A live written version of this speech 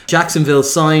Jacksonville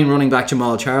sign running back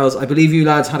Jamal Charles. I believe you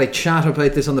lads had a chat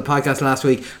about this on the podcast last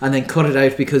week and then cut it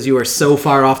out because you were so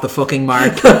far off the fucking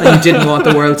mark and you didn't want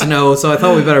the world to know. So I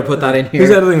thought we better put that in here.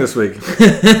 Who's editing this week?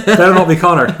 Better not be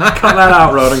Connor. Cut that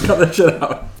out, Ronan. Cut that shit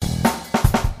out.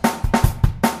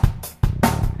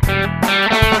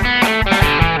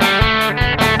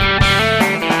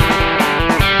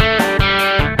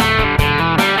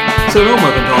 So hello and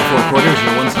welcome to All Four Quarters,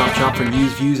 your one-stop shop for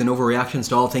news, views and overreactions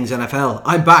to all things NFL.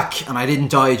 I'm back and I didn't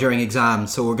die during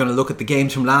exams, so we're going to look at the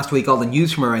games from last week, all the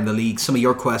news from around the league, some of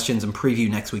your questions and preview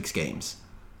next week's games.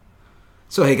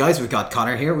 So hey guys, we've got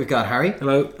Connor here, we've got Harry.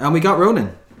 Hello. And we got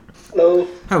Ronan. Hello.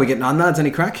 How are we getting on, lads? Any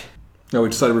crack? No, we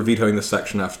decided we're vetoing this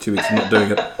section after 2 weeks of not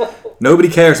doing it. Nobody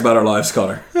cares about our lives,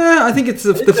 Connor. Yeah, I think it's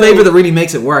the flavour that really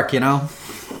makes it work, you know?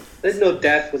 I didn't know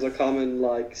death was a common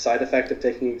side effect of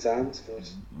taking exams,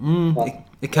 but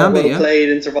it can be, yeah. Played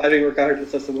in surviving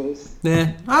regardless, I suppose.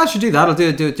 Yeah, I should do that. I'll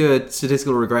do a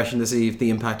statistical regression to see if the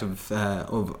impact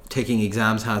of taking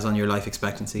exams has on your life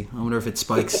expectancy. I wonder if it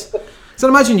spikes. So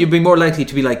I imagine you'd be more likely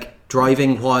to be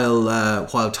driving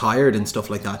while tired and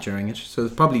stuff like that during it. So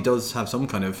it probably does have some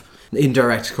kind of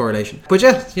indirect correlation. But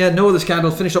yeah, no other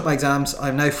scandal. Finished up my exams.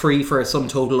 I'm now free for a sum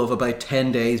total of about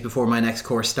 10 days before my next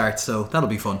course starts. So that'll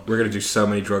be fun. We're going to do so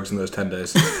many drugs in those 10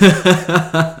 days.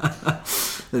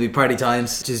 There'll be party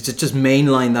times. Just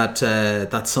mainline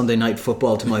that Sunday night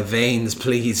football to my veins,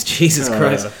 please. Jesus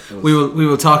Christ. Yeah. We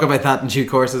will talk about that in due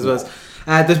course as well.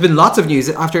 There's been lots of news.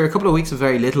 After a couple of weeks of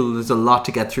very little, there's a lot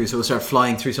to get through, so we'll start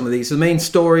flying through some of these. So the main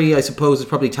story, I suppose, is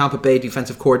probably Tampa Bay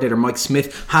defensive coordinator Mike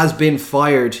Smith has been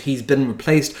fired. He's been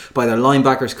replaced by their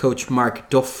linebackers coach Mark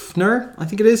Duffner, I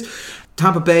think it is.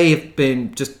 Tampa Bay have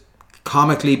been just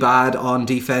comically bad on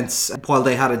defense. While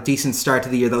they had a decent start to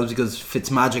the year, that was because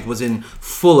Fitzmagic was in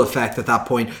full effect at that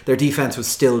point. Their defense was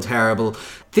still terrible.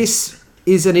 This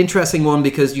is an interesting one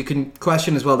because you can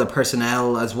question as well the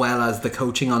personnel as well as the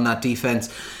coaching on that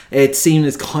defense. It seemed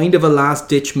as kind of a last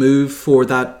ditch move for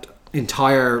that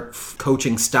entire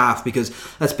coaching staff because,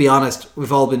 let's be honest,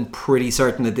 we've all been pretty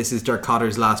certain that this is Dirk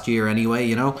Cotter's last year anyway,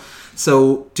 you know.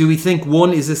 So do we think,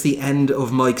 one, is this the end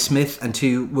of Mike Smith, and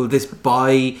two, will this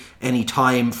buy any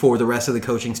time for the rest of the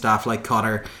coaching staff like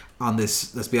Cotter on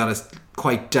this, let's be honest,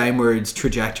 quite downwards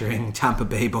trajectory Tampa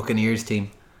Bay Buccaneers team?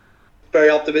 Very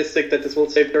optimistic that this will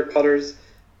save Dirk Cotter's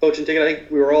coaching ticket. I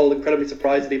think we were all incredibly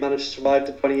surprised that he managed to survive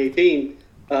to 2018,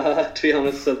 to be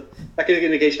honest. So that gives an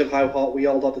indication of how hot we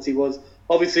all thought that he was.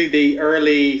 Obviously, the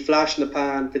early flash in the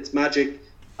pan, Fitzmagic,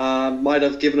 might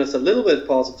have given us a little bit of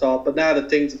pause of thought, but now that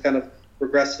things have kind of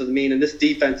regressed to the mean, and this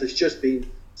defense has just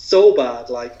been so bad,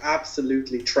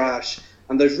 absolutely trash.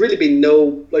 And there's really been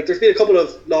no, there's been a couple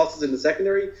of losses in the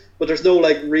secondary, but there's no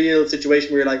real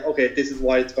situation where you're okay, this is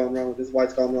why it's gone wrong, this is why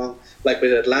it's gone wrong, like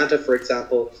with Atlanta, for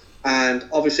example. And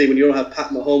obviously when you don't have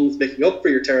Pat Mahomes making up for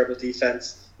your terrible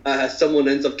defense, someone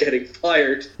ends up getting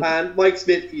fired. And Mike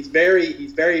Smith, he was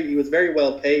very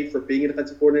well paid for being a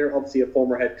defensive coordinator, obviously a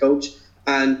former head coach.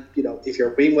 And if you're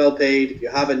being well paid, if you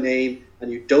have a name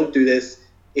and you don't do this,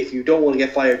 if you don't want to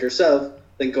get fired yourself,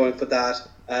 then going for that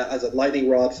as a lightning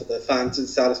rod for the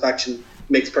fans' satisfaction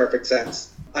makes perfect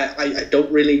sense. I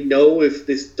don't really know if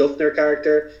this Duffner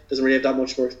character doesn't really have that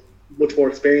much more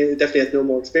experience. It definitely has no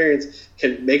more experience.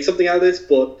 Can make something out of this,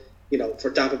 but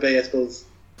for Tampa Bay, I suppose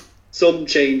some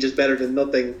change is better than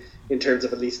nothing in terms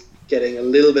of at least getting a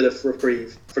little bit of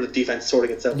reprieve for the defense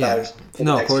sorting itself out.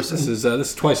 No, of course. This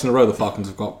is twice in a row the Falcons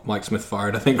have got Mike Smith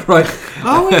fired, I think, right?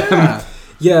 Oh, yeah.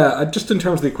 Yeah, just in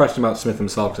terms of the question about Smith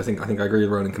himself, because I think I agree with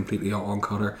Ronan completely on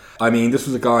Cotter. I mean, this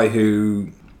was a guy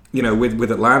who,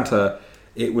 with Atlanta,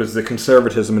 it was the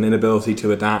conservatism and inability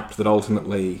to adapt that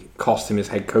ultimately cost him his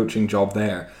head coaching job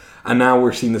there. And now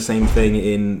we're seeing the same thing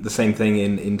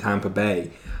in Tampa Bay.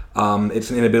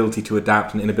 It's an inability to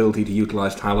adapt, an inability to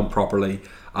utilize talent properly,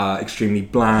 extremely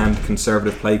bland,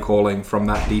 conservative play calling from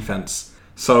that defense.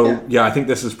 So, yeah, I think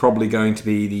this is probably going to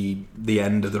be the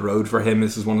end of the road for him.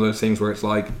 This is one of those things where it's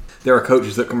there are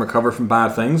coaches that can recover from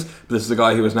bad things, but this is a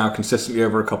guy who has now consistently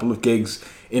over a couple of gigs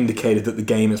indicated that the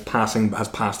game has passed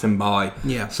him by.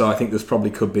 Yeah. So I think this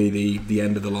probably could be the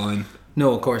end of the line.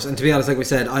 No, of course. And to be honest, like we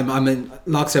said, I'm in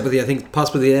lockstep with you. I think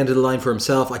possibly the end of the line for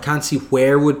himself. I can't see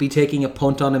where would be taking a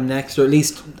punt on him next, or at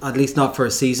least not for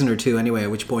a season or two anyway,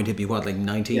 at which point he'd be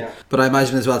 90. Yeah. But I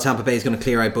imagine as well Tampa Bay is going to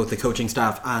clear out both the coaching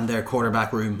staff and their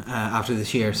quarterback room after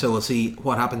this year, so we'll see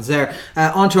what happens there.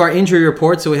 On to our injury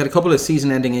report. So we had a couple of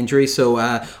season-ending injuries. So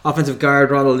offensive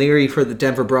guard Ronald Leary for the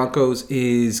Denver Broncos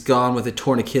is gone with a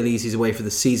torn Achilles. He's away for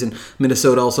the season.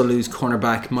 Minnesota also lose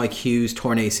cornerback Mike Hughes,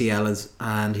 torn ACL,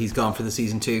 and he's gone for after the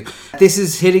season too. This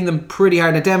is hitting them pretty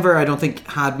hard. At Denver, I don't think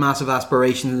had massive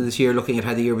aspirations this year, looking at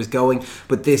how the year was going,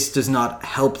 but this does not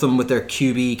help them with their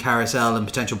QB carousel and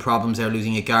potential problems they're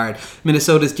losing at guard.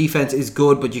 Minnesota's defense is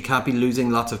good, but you can't be losing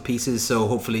lots of pieces, so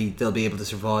hopefully they'll be able to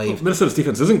survive. Well, Minnesota's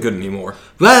defense isn't good anymore.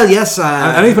 Well, yes.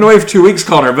 And they've been away for 2 weeks,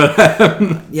 Connor, but...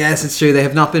 yes, it's true. They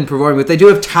have not been performing, but they do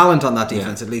have talent on that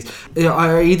defense, at least.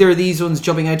 Are either of these ones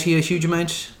jumping out to you a huge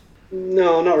amount?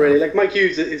 No, not really. Like, Mike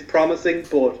Hughes is promising,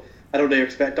 but I don't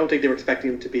think they were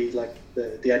expecting him to be like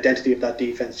the identity of that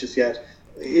defense just yet.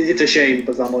 It's a shame,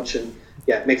 but not much, and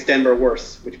it makes Denver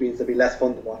worse, which means they'll be less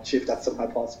fun to watch if that's somehow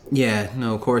possible. Yeah,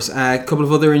 no, of course. A couple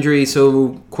of other injuries.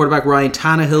 So, quarterback Ryan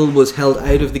Tannehill was held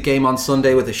out of the game on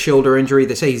Sunday with a shoulder injury.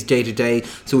 They say he's day to day,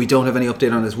 so we don't have any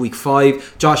update on his week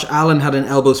 5. Josh Allen had an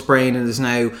elbow sprain and is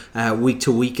now week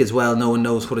to week as well. No one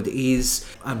knows what it is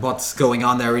and what's going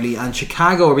on there really. And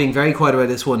Chicago are being very quiet about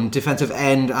this one. Defensive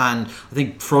end and I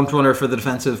think front runner for the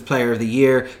defensive player of the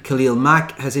year, Khalil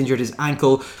Mack, has injured his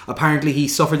ankle. Apparently he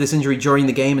suffered this injury during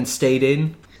the game and stayed in.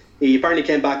 He apparently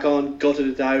came back on, gutted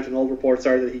it out, and all reports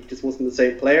are that he just wasn't the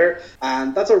same player.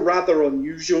 And that's a rather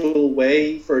unusual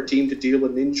way for a team to deal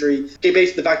with an injury. Okay,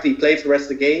 based on the fact that he played for the rest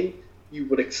of the game, you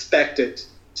would expect it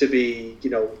to be,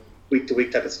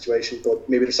 week-to-week type of situation. But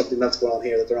maybe there's something that's going on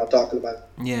here that they're not talking about.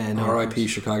 Yeah, no. R.I.P.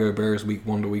 Chicago Bears week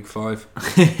 1 to week 5.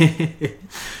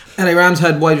 LA Rams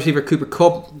had wide receiver Cooper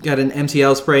Kupp get an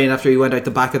MCL sprain after he went out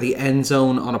the back of the end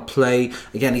zone on a play.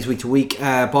 Again, he's week to week.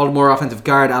 Baltimore offensive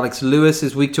guard Alex Lewis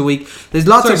is week to week. There's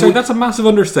lots of... Sorry, that's a massive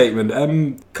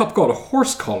understatement. Kupp got a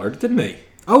horse collar, didn't he?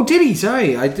 Oh, did he?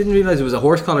 Sorry, I didn't realise it was a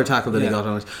horse collar tackle that he got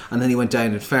on it, and then he went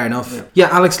down. Fair enough. Yeah,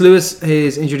 Alex Lewis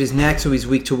has injured his neck, so he's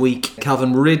week to week.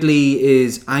 Calvin Ridley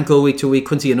is ankle week to week.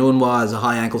 Quincy Enunwa is a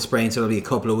high ankle sprain, so it'll be a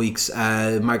couple of weeks.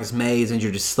 Marcus May has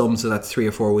injured his thumb, so that's 3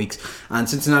 or 4 weeks. And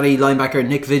Cincinnati linebacker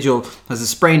Nick Vigil has a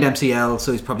sprained MCL,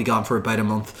 so he's probably gone for about a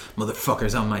month.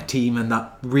 Motherfuckers on my team in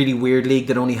that really weird league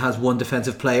that only has one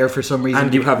defensive player for some reason.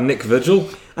 And you have Nick Vigil?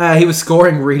 He was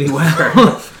scoring really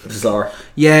well. Bizarre.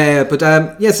 Yeah, but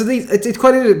so it's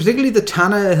quite particularly the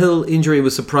Tannehill injury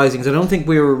was surprising because I don't think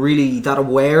we were really that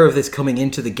aware of this coming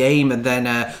into the game. And then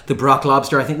the Brock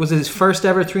Lobster, I think, was his first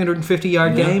ever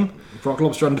 350-yard game. Brock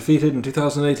Lobster undefeated in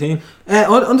 2018.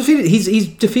 Undefeated. He's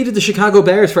defeated the Chicago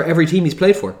Bears for every team he's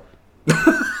played for.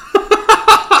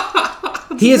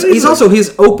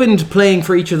 He's opened playing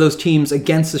for each of those teams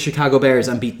against the Chicago Bears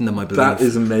and beaten them, I believe. That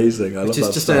is amazing. I love that. Which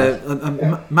is just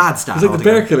a mad stat. It's like the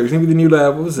Bear Killer. He's going to be the new,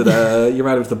 what was it? Your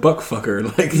man was the Buck Fucker.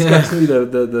 Like, he's going to be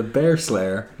the Bear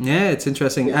Slayer. Yeah, it's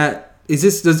interesting. I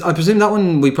presume that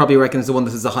one we probably reckon is the one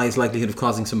that has the highest likelihood of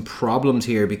causing some problems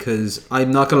here, because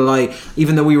I'm not going to lie,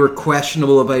 even though we were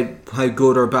questionable about how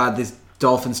good or bad this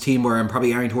Dolphins team were and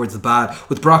probably erring towards the bad,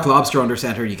 with Brock Lobster under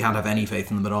centre, you can't have any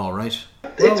faith in them at all, right?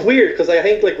 It's weird because I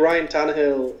think Ryan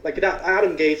Tannehill,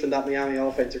 Adam Gase and that Miami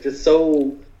offense are just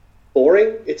so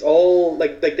boring. It's all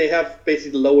like they have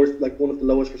basically the lowest, one of the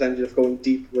lowest percentages of going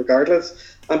deep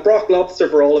regardless. And Brock Lobster,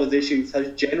 for all of his issues,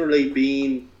 has generally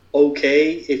been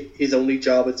okay if his only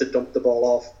job is to dump the ball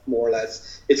off, more or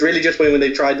less. It's really just when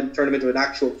they tried to turn him into an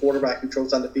actual quarterback who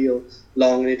throws down the field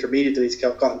long and intermediate that he's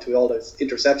gotten to all those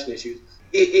interception issues.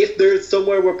 If there's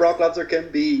somewhere where Brock Lobster can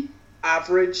be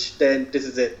average, then this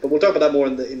is it. But we'll talk about that more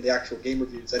in the actual game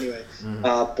reviews anyway.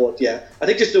 But yeah, I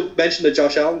think just to mention the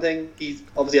Josh Allen thing, he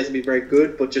obviously hasn't been very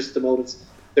good, but just the moments,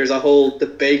 there's a whole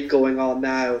debate going on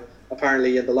now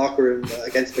apparently in the locker room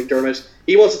against McDermott.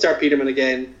 He wants to start Peterman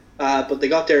again, but they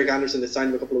got Derek Anderson. They signed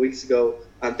him a couple of weeks ago,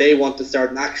 and they want to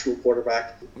start an actual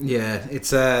quarterback. Yeah, it's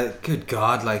good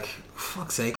God,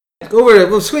 fuck's sake.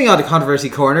 We'll swing on to controversy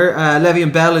corner.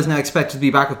 Le'Veon Bell is now expected to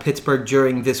be back with Pittsburgh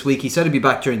during this week. He said he'd be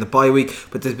back during the bye week,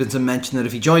 but there's been some mention that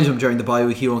if he joins them during the bye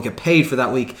week, he won't get paid for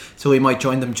that week, so he might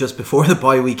join them just before the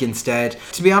bye week instead.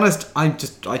 To be honest, I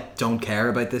don't care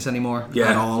about this anymore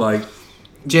at all.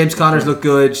 James Conner's look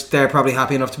good. They're probably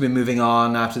happy enough to be moving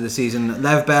on after the season.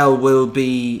 Lev Bell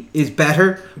is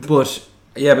better, but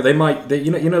yeah, but they might. You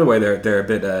know the way they're a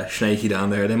bit snaky down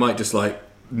there. They might just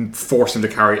force him to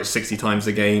carry it 60 times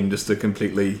a game just to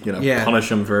completely punish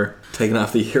him for taking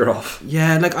half the year off.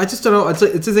 Yeah, I just don't know.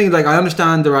 It's the thing. I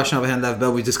understand the rationale behind Lev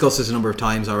Bell. We've discussed this a number of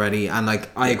times already, and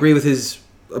I agree with his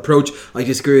approach. I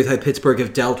disagree with how Pittsburgh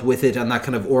have dealt with it and that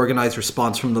kind of organised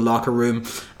response from the locker room.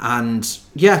 And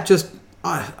yeah,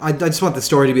 I just want the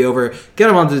story to be over. Get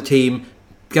him onto the team.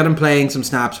 Get him playing some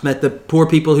snaps. Let the poor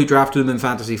people who drafted him in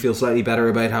fantasy feel slightly better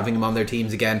about having him on their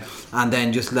teams again, and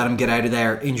then just let him get out of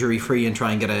there injury free and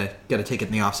try and get a ticket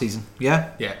in the off season.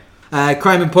 Yeah.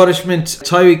 Crime and punishment.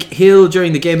 Tyreek Hill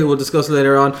during the game that we'll discuss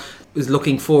later on was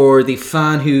looking for the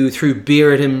fan who threw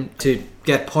beer at him to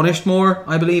get punished more,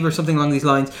 I believe, or something along these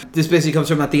lines. This basically comes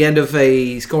from at the end of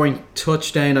a scoring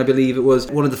touchdown, I believe it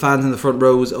was, one of the fans in the front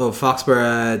rows of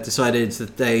Foxborough decided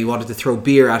that they wanted to throw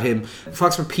beer at him.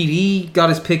 Foxborough PD got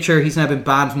his picture. He's now been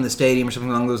banned from the stadium or something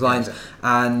along those lines,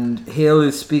 and Hill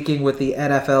is speaking with the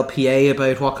NFLPA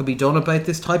about what could be done about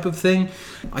this type of thing.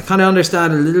 I kind of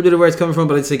understand a little bit of where it's coming from,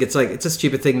 but I think it's a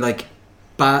stupid thing. Like,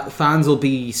 fans will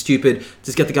be stupid,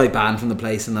 just get the guy banned from the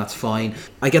place and that's fine.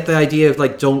 I get the idea of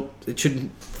like,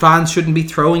 fans shouldn't be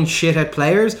throwing shit at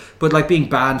players, but like being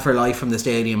banned for life from the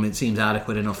stadium, it seems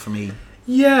adequate enough for me.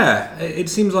 Yeah, it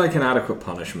seems like an adequate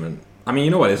punishment. I mean, you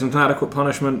know what isn't an adequate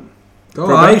punishment?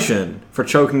 Probation for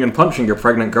choking and punching your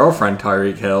pregnant girlfriend,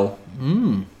 Tyreek Hill.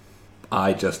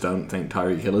 I just don't think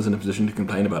Tyreek Hill is in a position to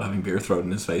complain about having beer thrown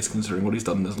in his face, considering what he's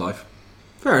done in his life.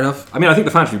 Fair enough. I mean, I think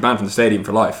the fans should be banned from the stadium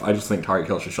for life. I just think Tyreek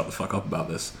Hill should shut the fuck up about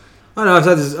this. I know, I've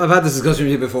had this discussion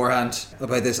with you beforehand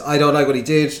about this. I don't like what he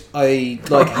did. I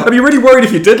like. I'd be really worried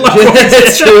if you did like what he did.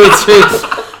 It's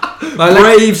true.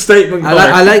 Brave statement.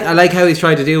 I like how he's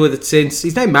tried to deal with it since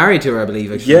he's now married to her, I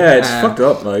believe. Actually. Yeah, it's fucked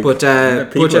up. Like, but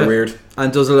people are weird.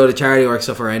 And does a load of charity work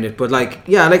stuff around it. But like,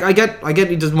 yeah, like I get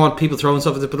he doesn't want people throwing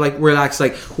stuff at it, but like, relax.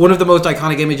 Like, one of the most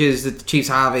iconic images that the Chiefs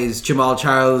have is Jamal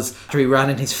Charles after he ran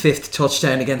in his 5th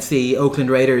touchdown against the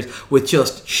Oakland Raiders with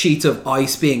just sheets of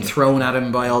ice being thrown at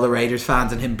him by all the Raiders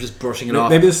fans and him just brushing it off.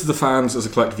 Maybe this is the fans as a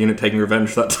collective unit taking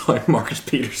revenge for that time Marcus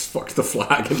Peters fucked the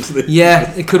flag into the...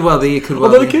 Yeah, it could well be.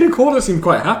 Although the kid who called it seemed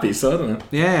quite happy, so I don't know.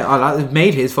 Yeah, it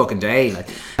made his fucking day. Like.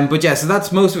 But yeah, so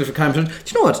that's most of it for Crime and Punishment.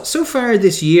 Do you know what? So far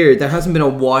this year, there hasn't been a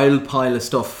wild pile of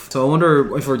stuff. So I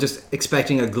wonder if we're just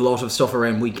expecting a glut of stuff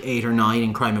around week 8 or 9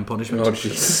 in Crime and Punishment. Oh,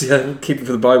 jeez. Yeah, keep it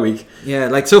for the bye week. Yeah,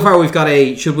 like so far we've got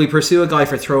should we pursue a guy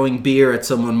for throwing beer at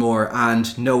someone more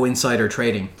and no insider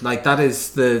trading? Like, that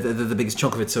is the biggest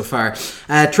chunk of it so far.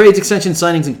 Trades, extensions,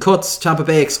 signings and cuts. Tampa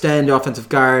Bay extend offensive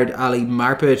guard Ali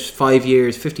Marpet, 5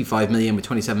 years, 55 million with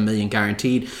 27 million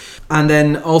guaranteed. And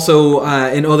then also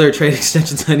in other trade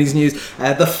extension signings news,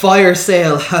 the fire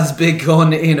sale has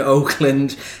begun in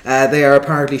Oakland. They are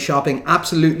apparently shopping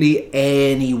absolutely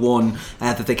anyone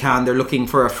that they can. They're looking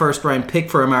for a first round pick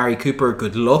for Amari Cooper.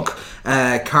 Good luck.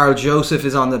 Carl Joseph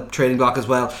is on the trading block as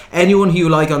well. Anyone who you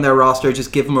like on their roster,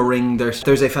 just give them a ring.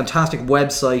 There's a fantastic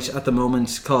website at the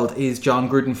moment called Is John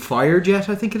Gruden Fired Yet?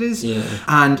 I think it is. Yeah.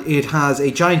 And it has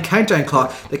a giant countdown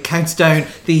clock that counts down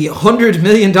the $100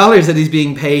 million that he's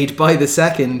being paid by the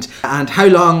second, and how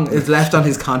long is left on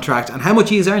his contract, and how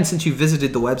much he has earned since you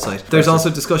visited the website. There's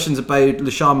also discussions about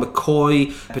LaShawn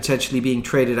McCoy potentially being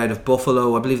traded out of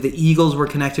Buffalo. I believe the Eagles were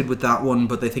connected with that one,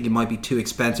 but they think it might be too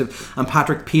expensive. And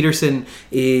Patrick Peterson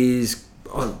is...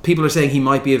 people are saying he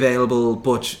might be available,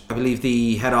 but I believe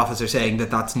the head office are saying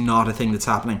that that's not a thing that's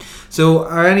happening. So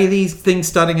are any of these things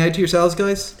standing out to yourselves,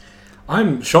 guys?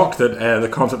 I'm shocked that the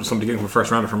concept of somebody getting a first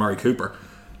rounder for Amari Cooper.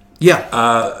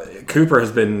 Yeah. Cooper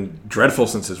has been dreadful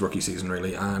since his rookie season,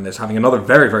 really, and is having another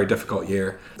very, very difficult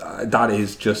year. That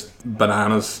is just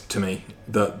bananas to me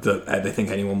that they think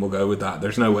anyone will go with that.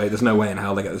 There's no way in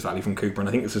hell they get this value from Cooper, and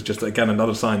I think this is just, again,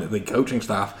 another sign that the coaching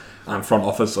staff and front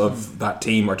office of that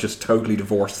team are just totally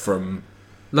divorced from...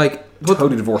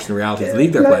 totally divorced from the reality of the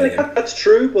league they're playing in. That's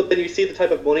true, but then you see the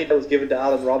type of money that was given to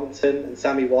Allen Robinson and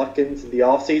Sammy Watkins in the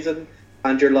off-season,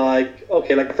 and you're like,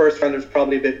 okay, like, the first rounder's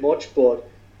probably a bit much, but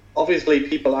obviously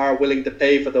people are willing to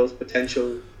pay for those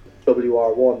potential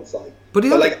WR1s.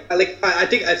 I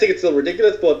think it's still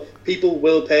ridiculous, but people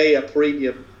will pay a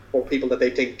premium for people that they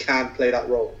think can play that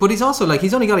role. But he's also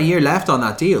he's only got a year left on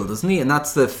that deal, doesn't he? And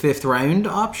that's the 5th round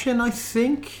option, I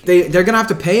think. They're going to have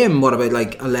to pay him, what about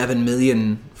 11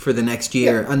 million for the next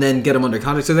year, and then get him under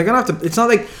contract. So they're going to have to... It's not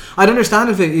like... I'd understand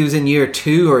if he was in year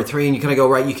 2 or 3 and you kind of go,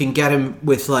 right, you can get him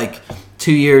with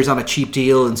 2 years on a cheap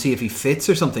deal and see if he fits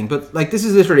or something. But this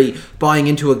is literally buying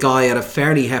into a guy at a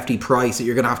fairly hefty price that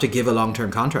you're going to have to give a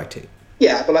long-term contract to.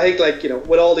 Yeah, but I think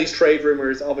with all these trade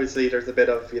rumors, obviously there's a bit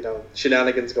of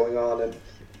shenanigans going on, and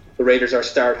the Raiders are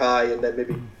start high and then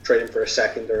maybe trade him for a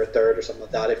second or a third or something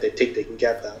like that if they think they can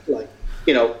get that.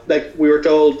 We were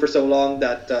told for so long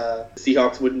that the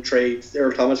Seahawks wouldn't trade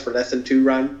Earl Thomas for less than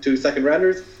 2 second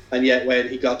rounders, and yet when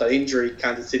he got that injury,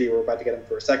 Kansas City were about to get him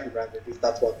for a second rounder. At least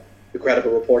that's what the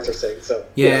credible reports are saying. So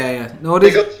yeah. No, it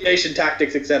is negotiation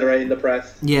tactics, etc. in the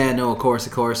press. Yeah, no, of course.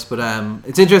 But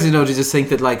it's interesting to just think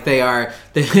that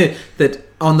that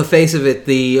on the face of it,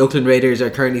 the Oakland Raiders are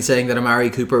currently saying that Amari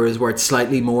Cooper is worth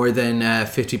slightly more than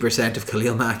 50% of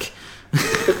Khalil Mack.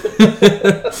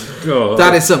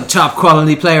 That is some top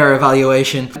quality player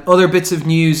evaluation. Other bits of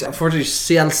news. Unfortunately,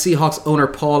 Seattle Seahawks owner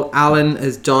Paul Allen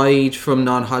has died from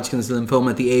non-Hodgkin's lymphoma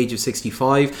at the age of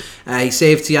 65. He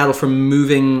saved Seattle from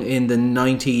moving in the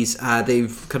 90s.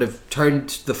 They've kind of turned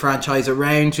the franchise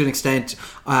around to an extent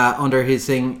under his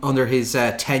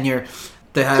tenure.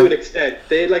 They have, to an extent,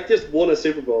 they just won a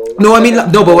Super Bowl. But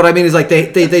what I mean is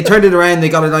they turned it around. They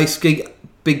got a nice big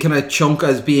kind of chunk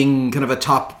as being kind of a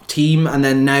top team, and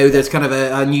then now there's kind of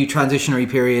a new transitionary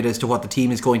period as to what the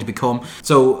team is going to become.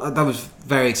 So that was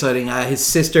very exciting. His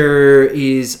sister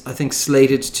is, I think,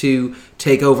 slated to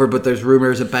take over, but there's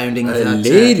rumours abounding that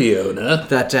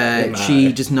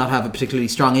she does not have a particularly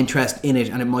strong interest in it,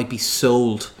 and it might be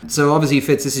sold. So obviously,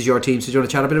 Fitz, this is your team. So do you want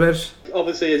to chat a bit about it?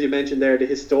 Obviously, as you mentioned there, the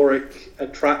historic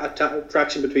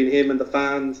attraction between him and the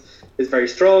fans is very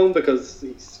strong because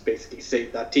he's basically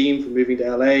saved that team from moving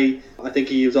to LA. I think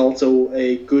he was also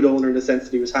a good owner in the sense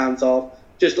that he was hands off.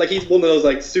 Just he's one of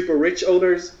those super rich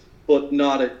owners, but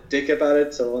not a dick about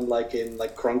it. So unlike in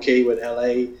Kroenke with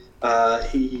LA,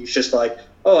 he's just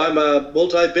I'm a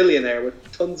multi-billionaire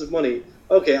with tons of money.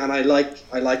 Okay, and I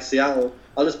like Seattle.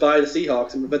 I'll just buy the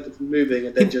Seahawks and prevent them from moving,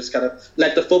 and then just kind of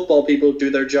let the football people do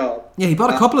their job. Yeah, he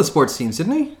bought a couple of sports teams,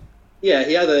 didn't he? Yeah,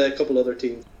 he had a couple other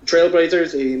teams.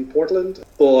 Trailblazers in Portland,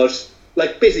 but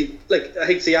basically, I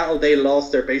think Seattle, they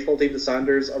lost their baseball team, the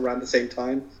Sounders, around the same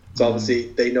time. So obviously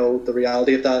they know the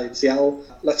reality of that in Seattle.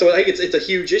 So I think it's a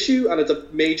huge issue, and it's a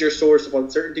major source of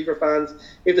uncertainty for fans.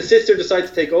 If the sister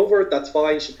decides to take over, that's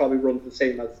fine. She'll probably run the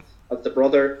same as the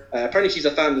brother. Apparently she's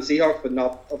a fan of the Seahawks, but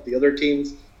not of the other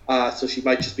teams. So she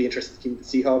might just be interested in keeping the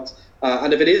Seahawks.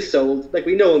 And if it is sold,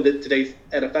 we know in today's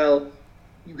NFL,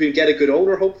 you can get a good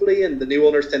owner, hopefully, and the new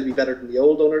owners tend to be better than the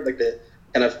old owner, the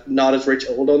kind of not as rich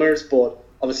old owners. But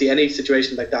obviously any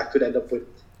situation like that could end up with,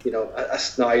 a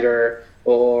Snyder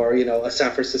or, a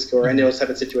San Francisco or any of those type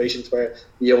of situations where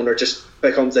the owner just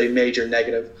becomes a major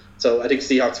negative. So I think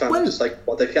Seahawks fans are just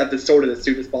they have this sort of as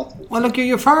soon as possible. Well, look,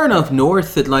 you're far enough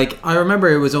north that I remember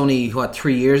it was only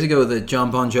 3 years ago that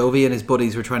John Bon Jovi and his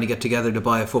buddies were trying to get together to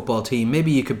buy a football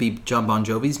team.Maybe you could be John Bon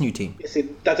Jovi's new team. You see,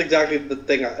 that's exactly the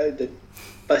thing. The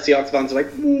Seahawks fans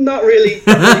are not really.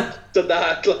 Done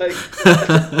that,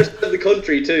 the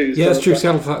country too. Yeah, so it's true.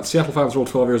 Seattle fans are all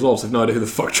 12 years old, so they've no idea who the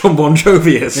fuck John Bon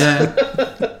Jovi is. Yeah.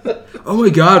 Oh my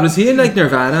god, was he in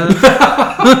Nirvana?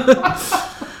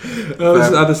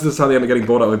 This is how they end up getting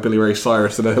bought out with Billy Ray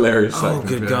Cyrus in a hilarious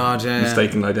good god, yeah.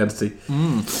 mistaken identity.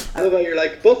 How about you're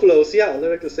Buffalo, Seattle,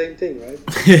 they're the same thing, right?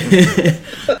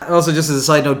 Also, just as a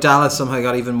side note, Dallas somehow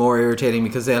got even more irritating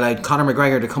because they allowed Conor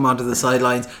McGregor to come onto the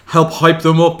sidelines, help hype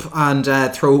them up, and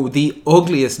throw the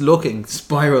ugliest looking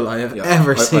spiral I have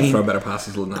ever seen. I'd throw better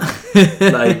passes than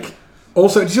that.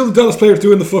 Also, did you know the Dallas players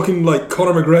doing the fucking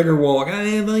Conor McGregor walk?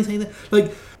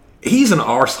 He's an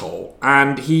arsehole,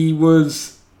 and he's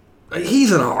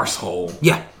an arsehole.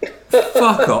 Yeah.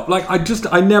 Fuck up.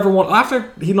 I never want.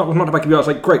 After he knocked him back, I was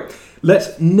like, great,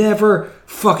 let's never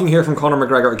fucking hear from Conor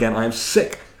McGregor again. I'm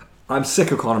sick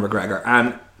of Conor McGregor.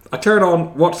 And I turn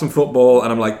on, watch some football,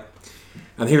 and I'm like,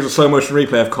 and here's a slow motion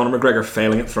replay of Conor McGregor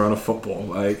failing at throwing a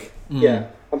football. Yeah.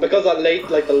 And because the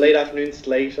late afternoon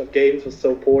slate of games was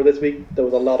so poor this week, there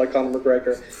was a lot of Conor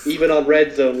McGregor, even on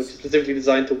Red Zone, which is specifically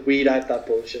designed to weed out that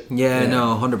bullshit. Yeah.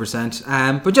 No,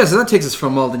 100%. But yeah, so that takes us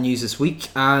from all the news this week,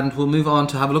 and we'll move on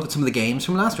to have a look at some of the games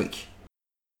from last week.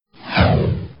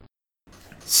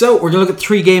 So we're going to look at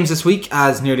 3 games this week,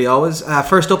 as nearly always.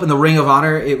 First up in the Ring of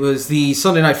Honor, it was the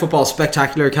Sunday Night Football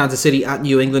spectacular, Kansas City at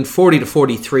New England,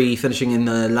 40-43, finishing in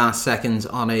the last seconds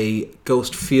on a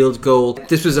ghost field goal.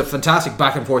 This was a fantastic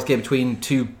back and forth game between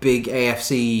two big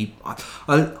AFC.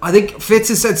 I think Fitz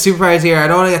has said superpowers here. I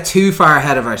don't want to get too far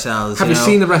ahead of ourselves. Have you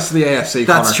seen the rest of the AFC?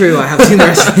 That's Connor? True. I have seen the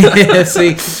rest of the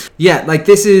AFC. Yeah,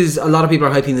 this is, a lot of people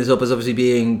are hyping this up as obviously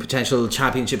being potential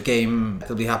championship game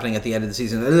that'll be happening at the end of the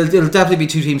season. It'll definitely be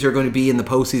two teams who are going to be in the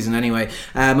postseason anyway.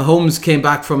 Mahomes came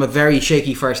back from a very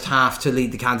shaky first half to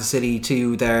lead the Kansas City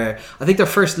to their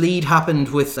first lead happened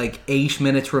with 8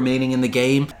 minutes remaining in the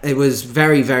game. It was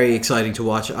very, very exciting to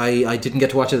watch. I didn't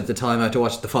get to watch it at the time. I had to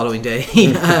watch it the following day.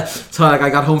 So I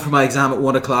got home from my exam at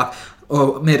 1 o'clock.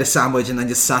 Made a sandwich and then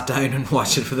just sat down and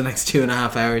watched it for the next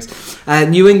 2.5 hours.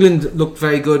 New England looked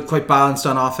very good, quite balanced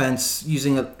on offense,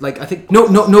 using I think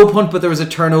no punt, but there was a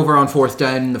turnover on 4th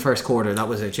down in the first quarter. That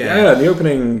was it. Yeah, the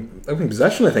opening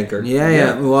possession, I think.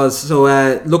 Yeah, it was. So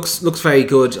looks very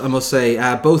good, I must say.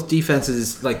 Both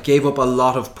defenses gave up a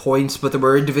lot of points, but there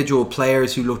were individual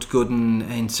players who looked good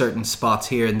in certain spots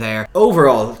here and there.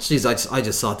 Overall, I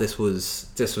just thought this was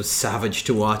savage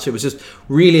to watch. It was just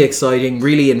really exciting,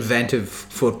 really inventive.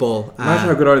 effective football. Imagine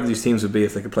how good either of these teams would be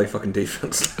if they could play fucking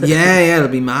defense. Yeah, it'll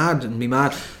be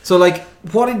mad. So, like,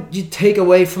 what did you take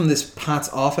away from this Pats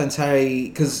offense, Harry?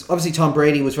 Because obviously Tom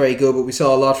Brady was very good, but we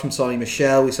saw a lot from Sonny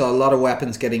Michel. We saw a lot of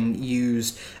weapons getting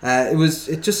used.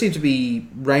 It just seemed to be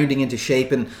rounding into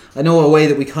shape, and I know a way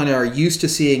that we kind of are used to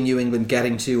seeing New England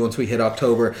getting to once we hit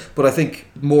October, but I think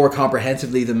more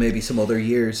comprehensively than maybe some other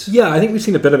years. Yeah, I think we've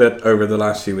seen a bit of it over the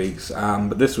last few weeks,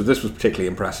 but this was particularly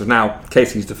impressive. Now,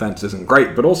 KC's defense isn't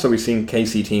great, but also we've seen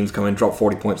KC teams come and drop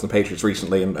 40 points on the Patriots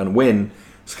recently and win.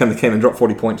 So kind of came and dropped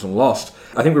 40 points and lost.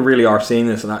 I think we really are seeing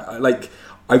this, and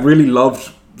I really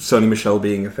loved Sonny Michel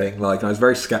being a thing. Like, I was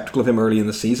very skeptical of him early in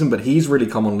the season, but he's really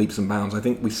come on leaps and bounds. I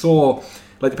think we saw,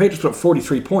 like, the Patriots put up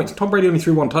 43 points. Tom Brady only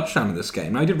threw one touchdown in this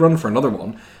game. Now, he did run for another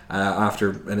one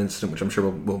after an incident, which I'm sure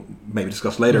we'll maybe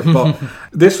discuss later. But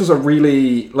this was a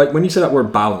really, like, when you say that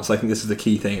word balance, I think this is the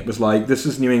key thing. It was like, this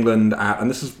is New England and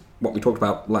this is what we talked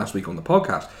about last week on the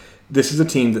podcast. This is a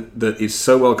team that is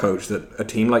so well coached that a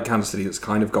team like Kansas City that's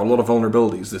kind of got a lot of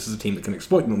vulnerabilities, this is a team that can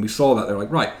exploit them. And we saw that. They're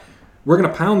like, right, we're going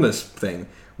to pound this thing.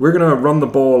 We're going to run the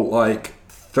ball like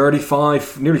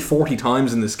 35, nearly 40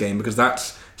 times in this game because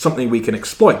that's something we can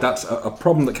exploit. That's a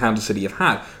problem that Kansas City have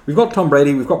had. We've got Tom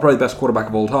Brady. We've got probably the best quarterback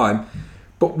of all time.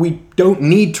 But we don't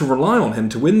need to rely on him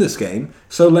to win this game.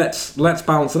 So let's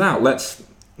balance it out. Let's,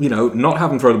 not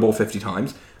have him throw the ball 50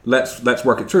 times. Let's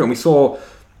work it through. And we saw...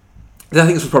 I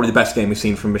think this was probably the best game we've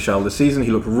seen from Michel this season.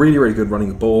 He looked really, really good running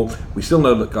the ball. We still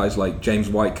know that guys like James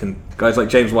White can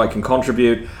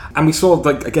contribute. And we saw,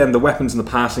 like, again, the weapons in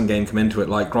the passing game come into it.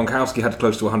 Like, Gronkowski had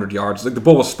close to 100 yards. Like, the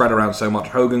ball was spread around so much.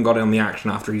 Hogan got in on the action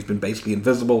after he's been basically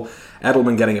invisible.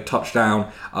 Edelman getting a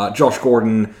touchdown. Josh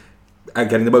Gordon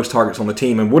getting the most targets on the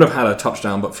team and would have had a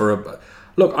touchdown, but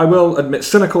look, I will admit,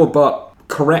 cynical but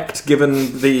correct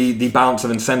given the balance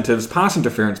of incentives, pass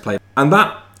interference play. And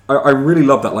that, I really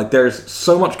love that. Like, there's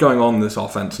so much going on in this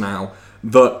offense now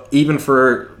that even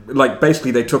for, like,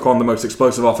 basically they took on the most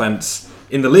explosive offense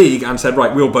in the league and said,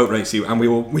 right, we'll boat race you and we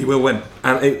will win.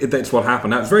 And it's what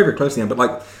happened. Now, it's very, very close to the end, but,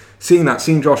 like,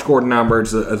 seeing Josh Gordon now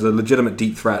emerge as a legitimate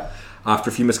deep threat after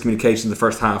a few miscommunications in the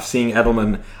first half, seeing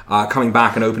Edelman coming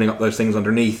back and opening up those things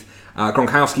underneath.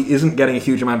 Gronkowski isn't getting a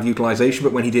huge amount of utilization,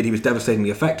 but when he did, he was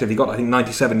devastatingly effective. He got, I think,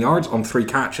 97 yards on 3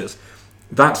 catches.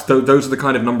 Those are the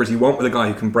kind of numbers you want with a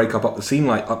guy who can break up the seam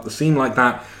like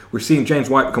that. We're seeing James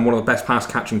White become one of the best pass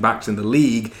catching backs in the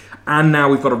league, and now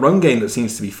we've got a run game that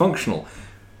seems to be functional.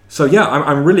 So yeah,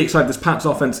 I'm really excited. This Pats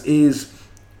offense is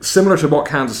similar to what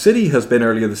Kansas City has been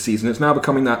earlier this season. It's now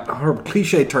becoming that horrible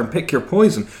cliche term, pick your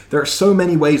poison. There are so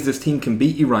many ways this team can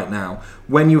beat you right now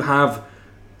when you have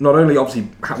not only, obviously,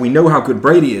 we know how good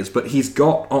Brady is, but he's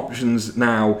got options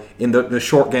now in the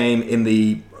short game, in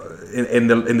the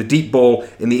deep ball,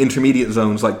 in the intermediate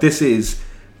zones. Like, this is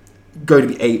going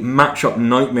to be a matchup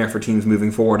nightmare for teams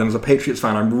moving forward. And as a Patriots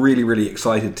fan, I'm really, really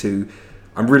excited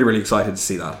to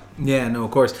see that. Yeah, no,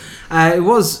 of course. It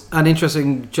was an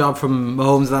interesting job from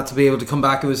Mahomes that to be able to come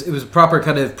back. It was a proper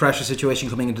kind of pressure situation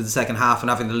coming into the second half and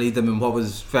having to lead them in what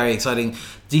was very exciting.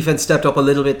 Defense stepped up a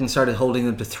little bit and started holding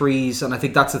them to threes, and I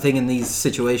think that's the thing in these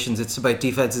situations. It's about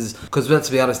defenses, because let's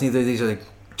be honest, neither of these are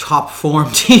top form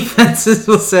defenses,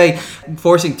 we'll say.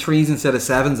 Forcing threes instead of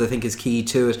sevens, I think, is key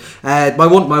to it. My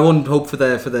one hope for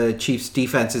the Chiefs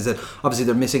defense is that obviously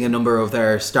they're missing a number of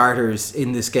their starters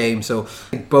in this game. So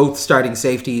both starting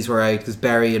safeties were out because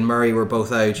Berry and Murray were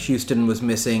both out. Houston was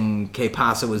missing. K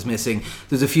Pasa was missing.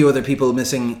 There's a few other people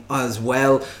missing as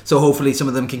well. So hopefully some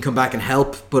of them can come back and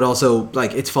help. But also,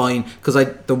 like, it's fine, because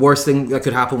the worst thing that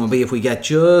could happen would be if we get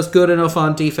just good enough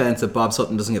on defense that Bob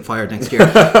Sutton doesn't get fired next year,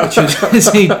 which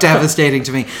is devastating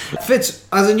to me. Fitz,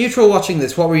 as a neutral watching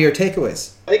this, what were your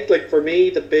takeaways? I think, like, for me,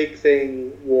 the big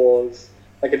thing was,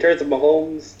 like, in terms of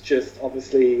Mahomes, just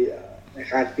obviously I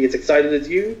can't be as excited as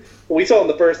you. But we saw in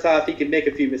the first half he could make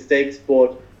a few mistakes,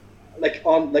 but like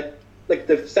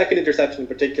the second interception in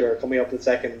particular, coming up at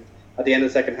the end of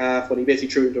the second half, when he basically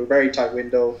threw into a very tight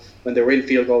window when they were in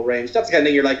field goal range. That's the kind of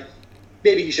thing you're like,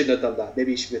 maybe he shouldn't have done that.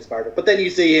 Maybe he should have been smarter. But then you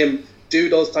see him do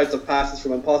those types of passes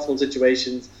from impossible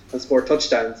situations and score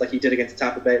touchdowns like he did against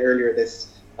Tampa Bay earlier this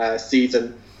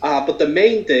season. But the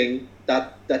main thing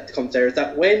that comes there is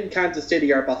that when Kansas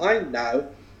City are behind now,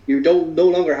 you no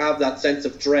longer have that sense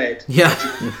of dread. Yeah.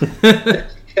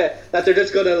 That they're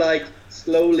just going to, like,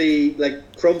 slowly,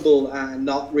 like, crumble and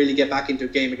not really get back into a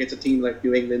game against a team like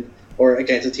New England or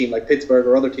against a team like Pittsburgh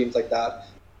or other teams like that.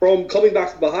 From coming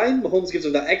back from behind, Mahomes gives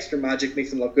them that extra magic, makes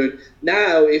them look good.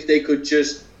 Now, if they could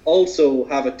just also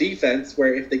have a defense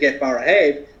where if they get far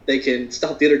ahead, they can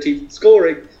stop the other team from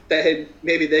scoring, then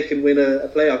maybe they can win a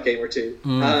playoff game or two.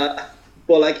 But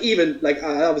But like even like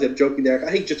obviously I'm joking there.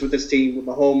 I think just with this team with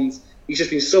Mahomes, he's just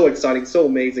been so exciting, so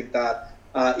amazing that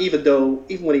even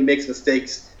when he makes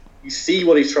mistakes, you see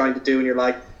what he's trying to do, and you're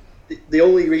like, the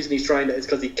only reason he's trying to is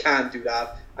because he can do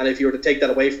that. And if you were to take that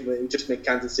away from him, it would just make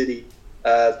Kansas City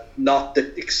not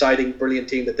the exciting, brilliant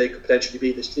team that they could potentially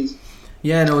be this season.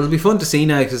 Yeah, no, it'll be fun to see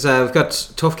now because we've got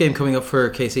a tough game coming up for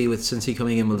KC with Cincy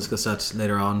coming in. We'll discuss that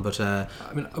later on. But I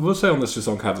mean, I will say on this, just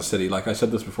on Kansas City, like I said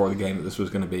this before the game, that this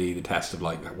was going to be the test of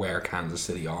like where Kansas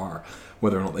City are,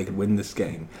 whether or not they could win this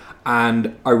game.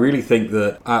 And I really think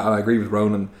that I agree with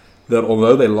Ronan that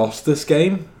although they lost this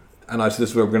game, and I said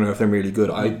this is where we're going to know if they're really good.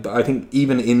 I think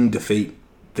even in defeat,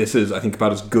 this is I think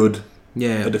about as good.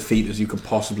 A defeat as you could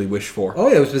possibly wish for. Oh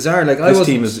yeah, it was bizarre. Like this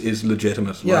team is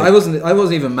legitimate. Yeah, like, I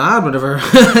wasn't even mad whenever.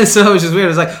 So it was just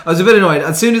weird. I was a bit annoyed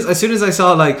as soon as I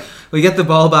saw like we get the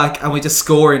ball back and we just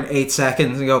score in 8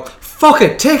 seconds and go, fuck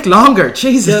it, take longer.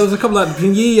 Jesus. Yeah, there was a couple of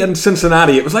between Yee and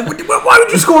Cincinnati. It was like, why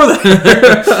would you score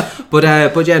that?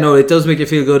 But yeah, no, it does make you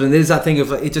feel good, and it is that thing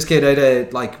of it just get out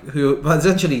of like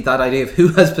essentially that idea of who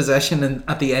has possession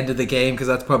at the end of the game, because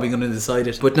that's probably going to decide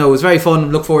it. But no, it was very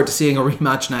fun. Look forward to seeing a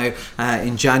rematch now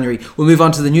in January. We'll move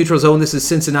on to the neutral zone. This is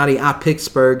Cincinnati at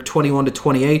Pittsburgh,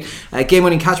 21-28.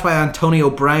 Game-winning catch by Antonio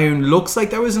Brown. Looks like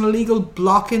there was an illegal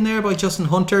block in there by Justin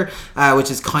Hunter,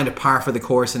 which is kind of par for the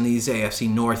course in these AFC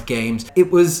North games.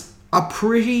 It was a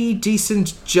pretty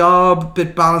decent job,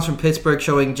 bit balanced from Pittsburgh,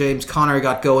 showing James Conner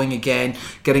got going again,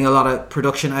 getting a lot of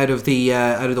production out of the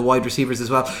wide receivers as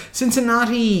well.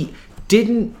 Cincinnati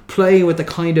didn't play with the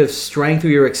kind of strength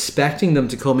we were expecting them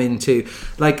to come into.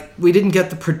 Like, we didn't get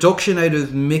the production out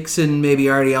of Mixon maybe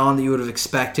early on that you would have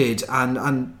expected,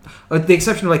 and with the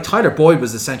exception of like Tyler Boyd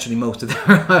was essentially most of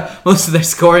their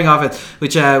scoring of it,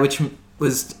 which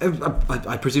was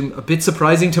I presume a bit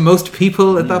surprising to most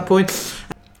people at that point.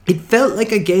 It felt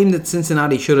like a game that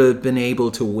Cincinnati should have been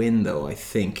able to win, though, I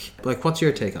think. Like, what's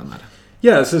your take on that?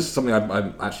 Yeah, this is something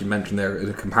I actually mentioned there as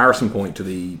a comparison point to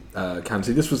the Kansas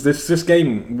City. This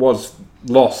game was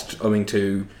lost owing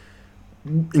to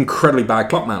incredibly bad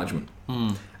clock management.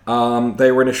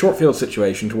 They were in a short field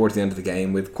situation towards the end of the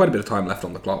game with quite a bit of time left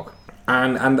on the clock.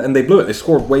 And they blew it. They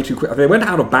scored way too quick. They went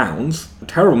out of bounds.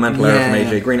 Terrible mental error from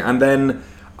AJ Green. And then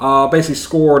basically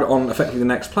scored on effectively the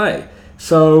next play.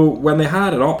 So when they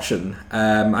had an option,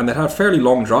 and they had a fairly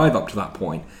long drive up to that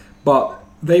point, but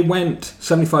they went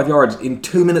 75 yards in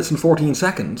 2 minutes and 14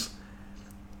 seconds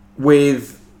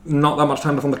with not that much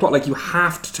time left on the clock. Like, you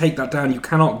have to take that down. You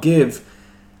cannot give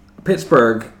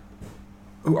Pittsburgh,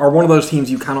 who are one of those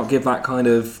teams you cannot give that kind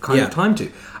of time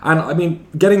to. And I mean,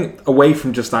 getting away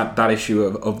from just that issue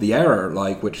of the error,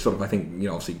 like, which sort of I think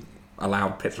obviously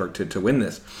allowed Pittsburgh to win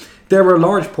this. There were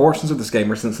large portions of this game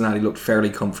where Cincinnati looked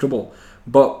fairly comfortable,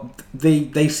 but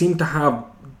they seem to have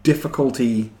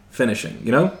difficulty finishing,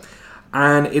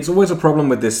 And it's always a problem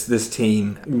with this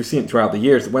team. We've seen it throughout the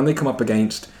years that when they come up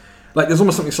against, like, there's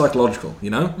almost something psychological,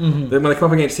 When they come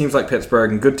up against teams like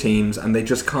Pittsburgh and good teams, and they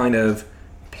just kind of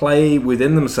play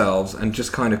within themselves and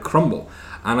just kind of crumble.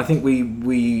 And I think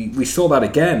we saw that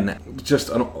again,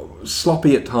 just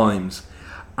sloppy at times.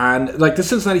 And like, the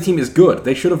Cincinnati team is good.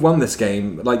 They should have won this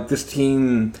game. Like, this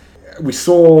team, we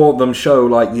saw them show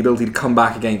like the ability to come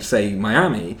back against, say,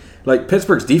 Miami. Like,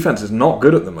 Pittsburgh's defense is not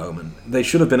good at the moment. They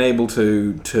should have been able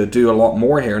to do a lot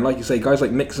more here. And like you say, guys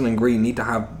like Mixon and Green need to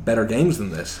have better games than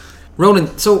this.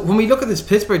 Ronan, so when we look at this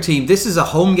Pittsburgh team, this is a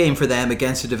home game for them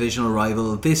against a divisional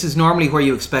rival. This is normally where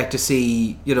you expect to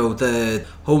see, the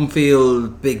home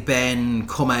field Big Ben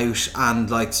come out and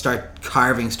like start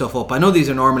carving stuff up. I know these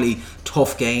are normally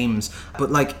tough games,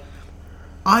 but like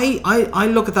I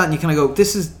look at that and you kind of go,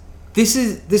 this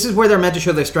is where they're meant to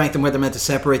show their strength and where they're meant to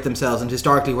separate themselves, and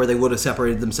historically where they would have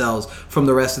separated themselves from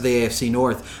the rest of the AFC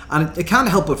North. And it can't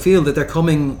help but feel that they're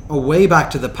coming way back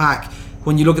to the pack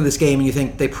when you look at this game and you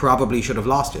think they probably should have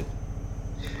lost it.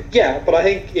 Yeah, but I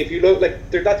think if you look,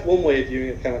 like, that's one way of viewing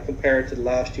it, kind of compared to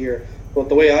last year. But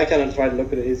the way I kind of try to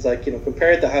look at it is, like,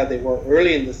 compared to how they were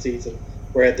early in the season,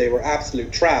 where they were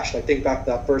absolute trash. Like, think back to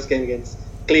that first game against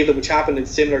Cleveland, which happened in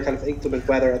similar kind of inclement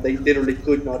weather, and they literally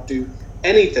could not do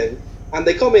anything. And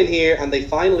they come in here and they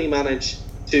finally manage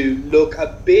to look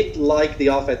a bit like the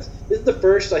offense. This is the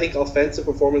first, I think, offensive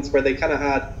performance where they kind of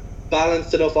had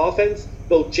balanced enough offense.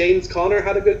 Both James Conner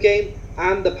had a good game,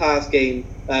 and the pass game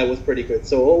was pretty good.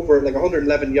 So over like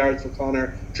 111 yards for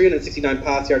Conner, 369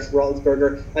 pass yards for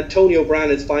Roethlisberger. Antonio Brown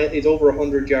is over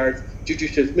 100 yards. Juju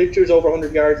Smith-Schuster's over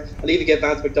 100 yards, and even get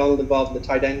Vance McDonald involved in the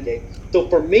tight end game. So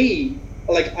for me,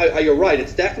 like, you're right.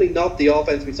 It's definitely not the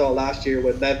offense we saw last year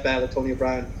when Lev Bell, Antonio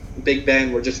Brown, and Big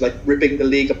Ben were just like ripping the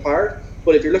league apart.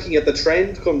 But if you're looking at the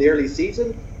trend from the early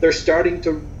season, they're starting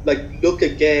to look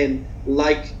again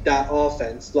like that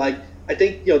offense. Like, I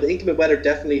think the inclement weather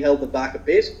definitely held them back a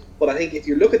bit. But I think if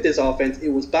you look at this offense, it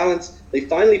was balanced. They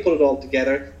finally put it all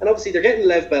together, and obviously they're getting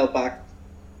Lev Bell back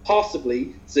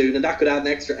possibly soon, and that could add an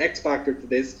extra X factor to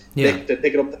this to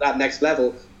pick it up to that next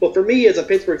level. But for me, as a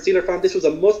Pittsburgh Steelers fan, this was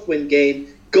a must-win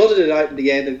game. Gutted it out in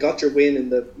the end and got your win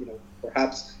in the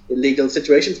perhaps illegal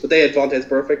situations, but they had Vontaze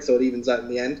Burfict, so it evens out in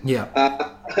the end. Yeah.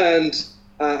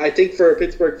 I think for a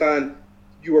Pittsburgh fan,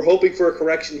 you were hoping for a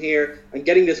correction here and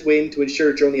getting this win to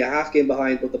ensure you're only a half game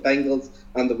behind both the Bengals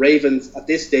and the Ravens at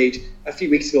this stage. A few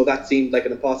weeks ago, that seemed like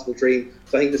an impossible dream.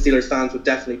 So I think the Steelers fans would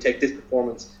definitely take this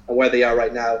performance and where they are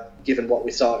right now, given what we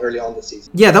saw early on this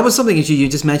season. Yeah, that was something you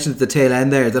just mentioned at the tail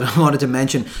end there that I wanted to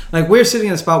mention. Like, we're sitting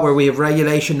in a spot where we have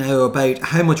regulation now about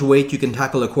how much weight you can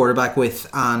tackle a quarterback with,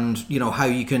 and how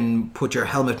you can put your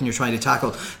helmet when you're trying to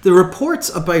tackle. The reports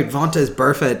about Vontaze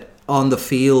Burfict on the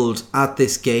field at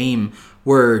this game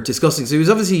were disgusting. So he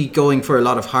was obviously going for a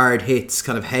lot of hard hits,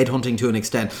 kind of headhunting to an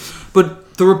extent.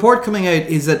 But the report coming out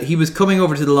is that he was coming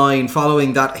over to the line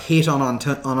following that hit on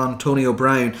Antonio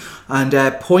Brown and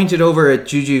pointed over at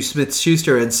Juju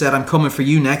Smith-Schuster and said, "I'm coming for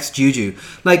you next, Juju."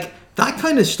 Like, that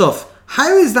kind of stuff.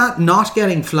 How is that not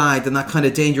getting flagged, and that kind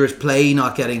of dangerous play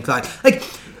not getting flagged? Like,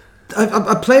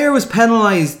 a player was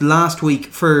penalised last week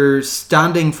for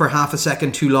standing for half a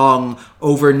second too long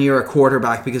over near a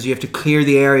quarterback because you have to clear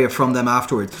the area from them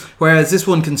afterwards. Whereas this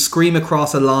one can scream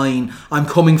across a line, "I'm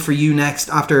coming for you next,"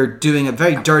 after doing a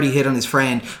very dirty hit on his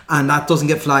friend, and that doesn't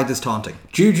get flagged as taunting.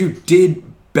 Juju did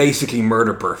basically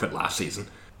murder Burfict last season,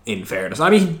 in fairness. I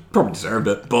mean, he probably deserved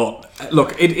it, but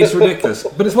look, it's ridiculous.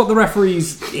 But it's what the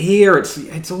referees hear.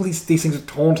 It's all these things of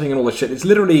taunting and all this shit. It's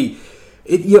literally...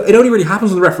 It only really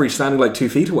happens when the referee's standing like 2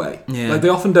 feet away. Yeah. Like, they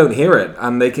often don't hear it,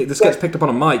 and this gets picked up on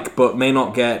a mic, but may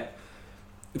not get...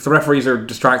 If the referees are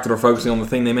distracted or focusing on the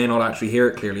thing, they may not actually hear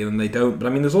it clearly, and then they don't. But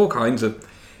I mean, there's all kinds of...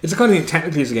 It's the kind of thing that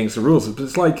technically is against the rules, but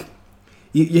it's like...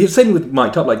 You're saying with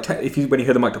mic'd up, like, when you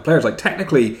hear the mic'd up players, like,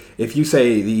 technically, if you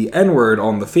say the N-word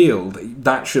on the field,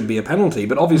 that should be a penalty.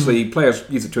 But obviously, players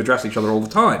use it to address each other all the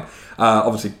time.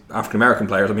 Obviously, African-American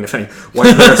players, I mean, if any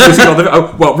white players use it on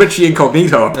the... well, Richie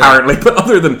Incognito, apparently. But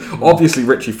other than, obviously,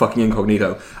 Richie fucking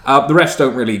Incognito, the refs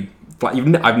don't really...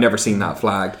 I've never seen that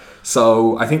flagged.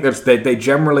 So, I think they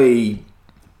generally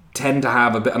tend to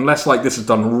have a bit, unless like this is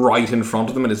done right in front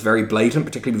of them and it's very blatant,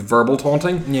 particularly with verbal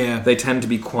taunting. Yeah, they tend to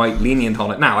be quite lenient on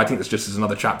it. Now, I think this just is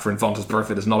another chapter in Vontaze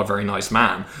Burfict is not a very nice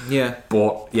man. Yeah,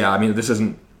 but yeah, I mean, this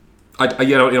isn't. I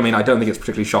don't think it's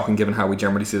particularly shocking given how we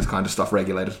generally see this kind of stuff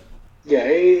regulated. Yeah,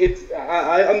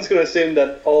 I'm just going to assume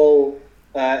that all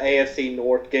AFC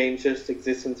North games just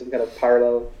exist in some kind of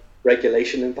parallel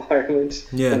regulation environment,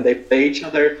 and they play each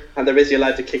other, and they're basically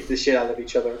allowed to kick the shit out of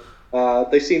each other.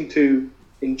 They seem to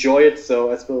enjoy it,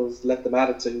 so I suppose let them at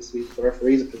it, so to speak. The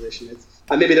referee's position is,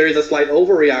 and maybe there is a slight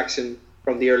overreaction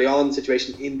from the early on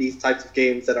situation in these types of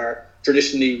games that are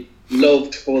traditionally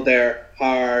loved for their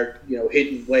hard,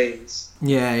 hidden ways.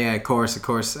 Yeah, of course.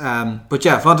 But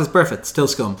yeah, Vontaze Burfict, still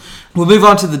scum. We'll move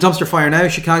on to the dumpster fire now.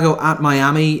 Chicago at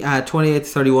Miami,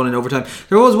 28-31 in overtime.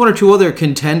 There was one or two other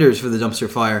contenders for the dumpster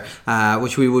fire,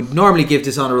 which we would normally give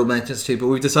dishonourable mentions to, but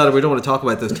we've decided we don't want to talk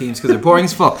about those teams because they're boring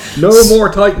as fuck. No more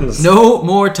Titans. No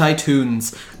more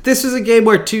Titans. This was a game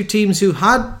where two teams who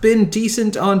had been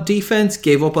decent on defense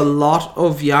gave up a lot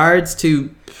of yards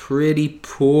to pretty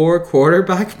poor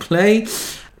quarterback play.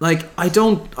 Like, I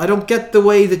don't get the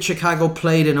way that Chicago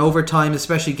played in overtime,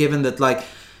 especially given that, like,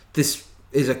 this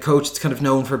is a coach that's kind of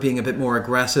known for being a bit more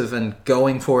aggressive and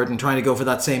going for it and trying to go for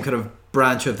that same kind of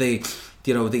branch of the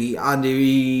Andy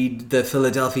Reid, the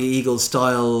Philadelphia Eagles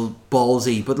style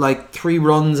ballsy. But, like, 3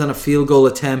 runs and a field goal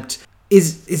attempt.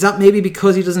 Is that maybe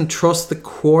because he doesn't trust the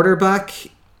quarterback?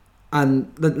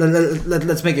 And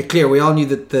let's make it clear, we all knew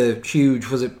that the huge,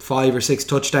 5 or 6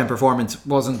 touchdown performance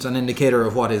wasn't an indicator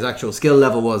of what his actual skill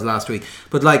level was last week.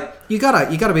 But like, you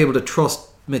gotta be able to trust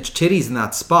Mitch Titties in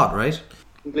that spot, right?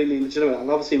 Completely legitimate. And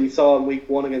obviously we saw in week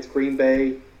 1 against Green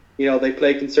Bay, they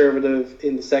played conservative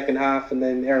in the second half, and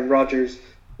then Aaron Rodgers,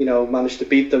 managed to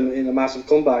beat them in a massive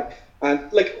comeback.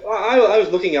 And like, I was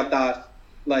looking at that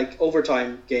like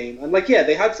overtime game, and like, yeah,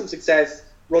 they had some success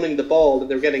running the ball,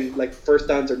 and they're getting like first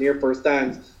downs or near first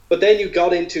downs, but then you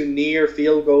got into near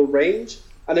field goal range,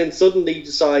 and then suddenly you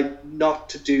decide not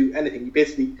to do anything. You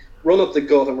basically run up the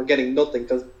gut, and we're getting nothing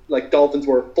because like Dolphins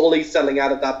were fully selling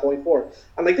out at that point for it.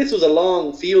 And like, this was a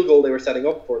long field goal they were setting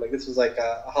up for. Like, this was like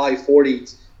a high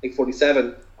 40s, like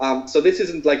 47. So this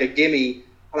isn't like a gimme.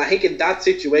 And I think in that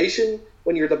situation,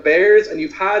 when you're the Bears and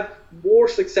you've had more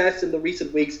success in the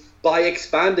recent weeks by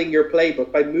expanding your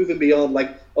playbook, by moving beyond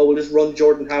like, oh, we'll just run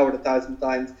Jordan Howard 1,000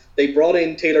 times. They brought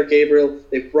in Taylor Gabriel.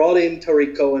 They brought in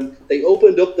Tariq Cohen. They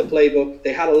opened up the playbook.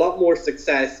 They had a lot more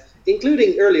success,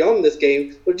 including early on in this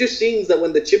game. But it just seems that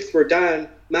when the chips were down,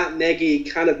 Matt Nagy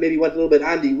kind of maybe went a little bit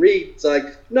Andy Reid. It's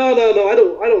like, no, I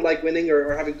don't like winning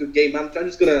or having good game management. I'm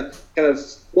just gonna kind of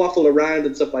waffle around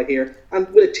and stuff like here. And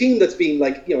with a team that's been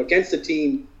like, against a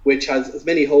team which has as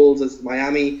many holes as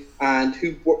Miami and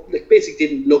who basically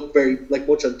didn't look very like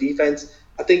much on defense,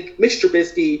 I think Mitch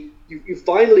Trubisky, you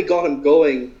finally got him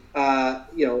going.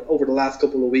 Over the last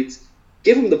couple of weeks,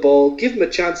 give him the ball, give him a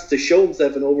chance to show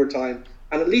himself in overtime,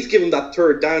 and at least give him that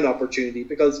third down opportunity,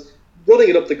 because running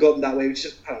it up the gut in that way, it's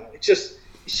just, I don't know, it's just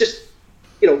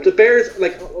the Bears,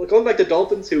 unlike the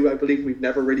Dolphins, who I believe we've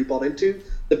never really bought into,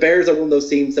 the Bears are one of those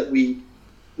teams that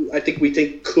I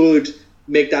think could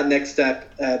make that next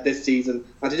step this season,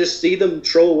 and to just see them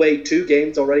throw away 2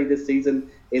 games already this season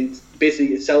in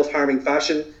basically self-harming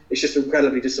fashion, it's just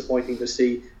incredibly disappointing to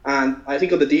see. And I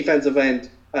think on the defensive end,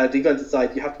 defensive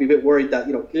side, you have to be a bit worried that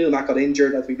Khalil Mack got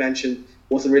injured, as we mentioned,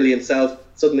 wasn't really himself.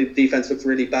 Suddenly the defense looks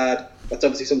really bad. That's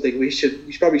obviously something we should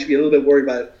probably be a little bit worried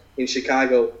about in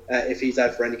Chicago if he's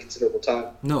out for any considerable time.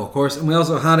 No, of course. And we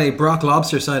also had a Brock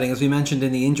Lobster sighting, as we mentioned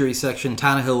in the injury section.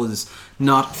 Tannehill was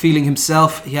not feeling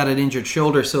himself. He had an injured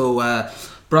shoulder, so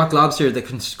Brock Lobster, the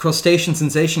crustacean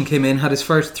sensation, came in, had his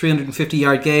first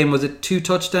 350-yard game. Was it 2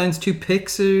 touchdowns, 2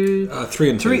 picks? 3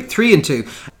 and 2. 3 and 2.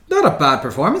 Not a bad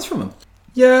performance from him.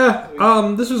 Yeah,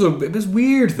 it was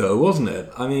weird though, wasn't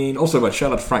it? I mean, also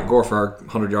shout out to Frank Gore for our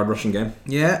 100-yard rushing game.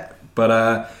 Yeah.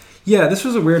 But this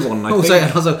was a weird one.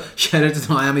 Also shout out to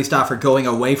the Miami staff for going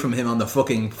away from him on the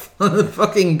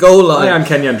fucking goal line. I am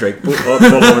Kenyon Drake.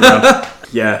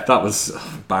 Yeah, that was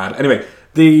bad. Anyway,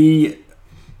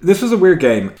 this was a weird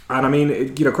game, and I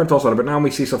mean, Kurt talks about it, but now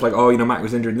we see stuff like, Mac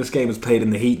was injured, and this game was played in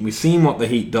the heat, and we've seen what the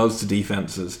heat does to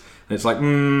defenses, and it's like,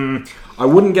 I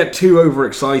wouldn't get too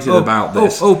overexcited about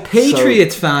this.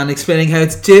 Patriots fan explaining how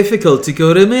it's difficult to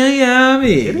go to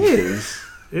Miami. It is.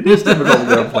 It is difficult to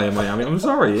go and play in Miami. I'm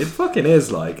sorry, it fucking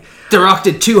is. Like, The Rock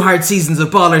did 2 hard seasons of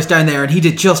Ballers down there, and he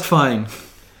did just fine.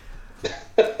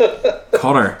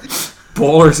 Connor,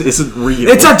 Ballers isn't real.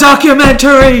 It's a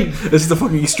documentary. This is the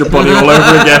fucking Easter Bunny all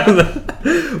over again.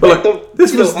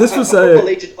 This was a football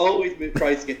agent always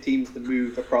tries to get teams to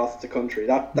move across the country.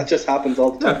 That just happens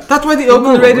all the time. That's why the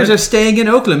Oakland Raiders are staying in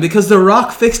Oakland, because The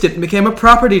Rock fixed it and became a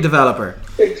property developer.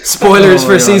 Spoilers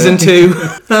for season 2.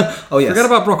 Oh yes. Forget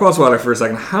about Brock Osweiler for a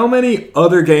second. How many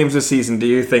other games this season do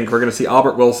you think we're going to see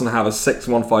Albert Wilson have a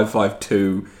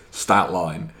 6.1552 stat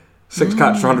line? 6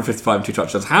 catches for 155 and 2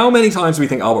 touchdowns. How many times do we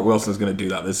think Albert Wilson is going to do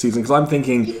that this season? Because I'm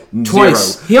thinking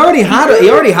twice. 0. He already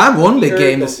had one big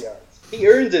game. He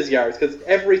earns his yards because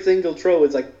every single throw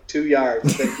is like 2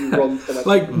 yards that he runs.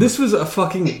 This was a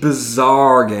fucking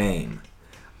bizarre game.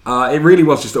 It really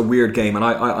was just a weird game, and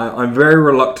I'm very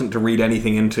reluctant to read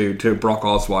anything into Brock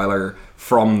Osweiler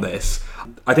from this.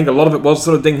 I think a lot of it was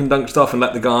sort of dink and dunk stuff and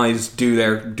let the guys do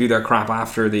their crap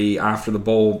after the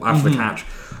catch.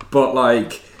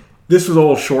 But this was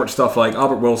all short stuff like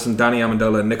Albert Wilson, Danny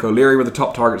Amendola, and Nick O'Leary were the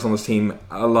top targets on this team.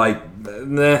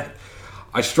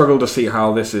 I struggle to see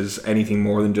how this is anything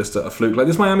more than just a fluke.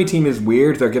 This Miami team is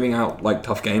weird. They're giving out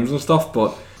tough games and stuff,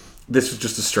 but this was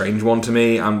just a strange one to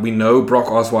me. And we know Brock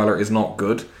Osweiler is not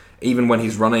good. Even when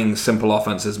he's running simple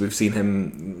offenses, we've seen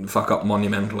him fuck up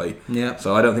monumentally. Yeah.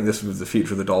 So I don't think this was the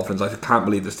future of the Dolphins. I can't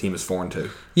believe this team is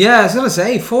 4-2. Yeah, I was gonna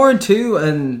say 4-2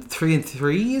 and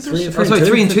 3-3. Is it?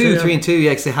 3-2. Yeah,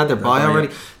 because they had their bye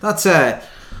already. That's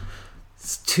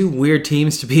it's 2 weird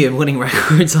teams to be in winning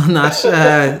records on that.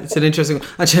 It's an interesting one.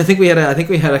 Actually, I think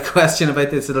we had a question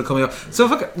about this that'll come up. So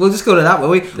we'll just go to that, will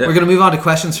we? Yeah. We're going to move on to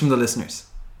questions from the listeners.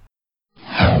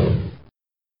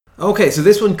 Okay, so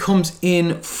this one comes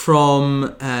in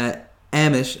from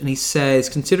Emmett, and he says,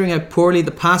 considering how poorly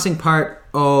the passing part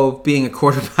of being a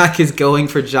quarterback is going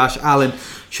for Josh Allen,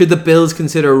 should the Bills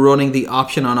consider running the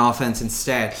option on offense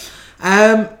instead?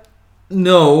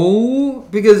 No,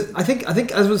 because I think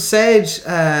as was said,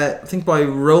 I think by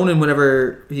Ronan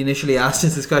whenever he initially asked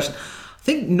us this question, I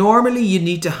think normally you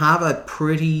need to have a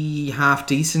pretty half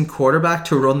decent quarterback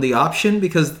to run the option,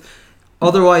 because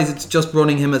otherwise it's just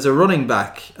running him as a running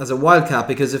back, as a wildcat,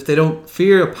 because if they don't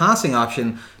fear a passing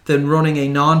option, then running a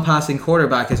non-passing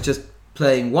quarterback is just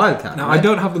playing wildcat. Now, right? I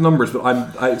don't have the numbers, but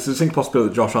it's a distinct possibility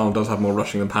that Josh Allen does have more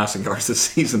rushing than passing yards this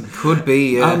season. Could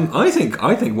be, yeah. I think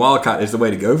wildcat is the way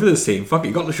to go for this team. Fuck it,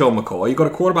 you got LaShawn McCoy, you got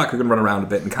a quarterback who can run around a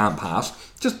bit and can't pass.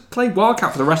 Just play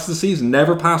wildcat for the rest of the season.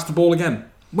 Never pass the ball again.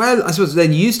 Well, I suppose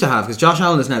then you used to have, because Josh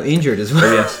Allen is now injured as well.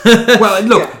 Oh, yes. Well,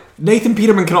 look, Nathan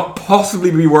Peterman cannot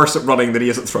possibly be worse at running than he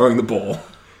is at throwing the ball.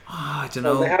 I don't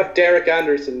Well, know. they have Derek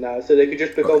Anderson now, so they could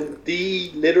just become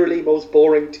the literally most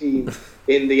boring team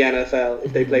in the NFL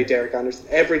if they play Derek Anderson.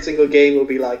 Every single game will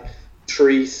be like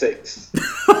 3-6.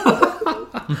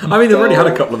 I mean, they've already had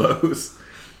a couple of those.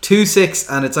 2-6,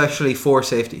 and it's actually 4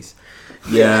 safeties.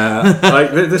 Yeah,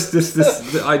 like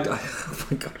oh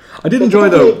my God. I did enjoy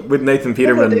though with Nathan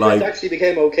Peterman. Like, actually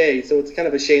became okay, so it's kind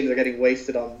of a shame they're getting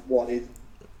wasted on what is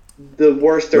the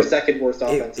worst or second worst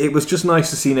offense. it was just nice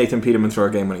to see Nathan Peterman throw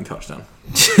a game-winning touchdown.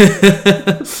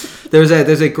 There's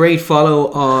a great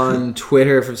follow on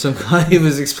Twitter from some guy who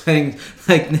was explaining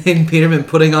like Nathan Peterman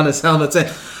putting on his helmet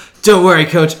saying, "Don't worry,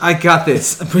 coach, I got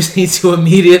this," and proceeds to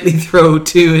immediately throw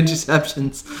 2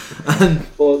 interceptions. And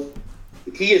But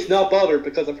he is not bothered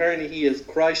because apparently he is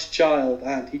Christ's child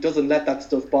and he doesn't let that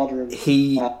stuff bother him.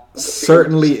 He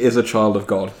certainly is a child of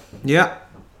God. yeah,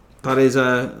 that is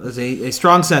a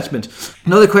strong sentiment.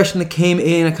 Another question that came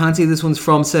in, I can't see who this one's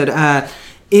from, said,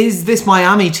 is this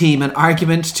Miami team an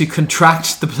argument to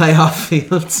contract the playoff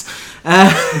fields?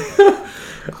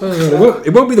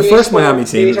 It won't be the first Miami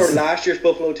team. Either last year's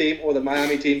Buffalo team or the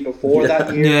Miami team before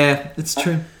that year. Yeah, it's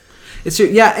true. It's true.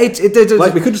 Yeah,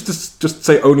 Like, we could just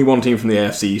say only one team from the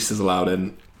AFC East is allowed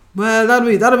in. well,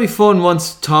 that'll be fun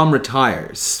once Tom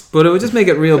retires, but it would just make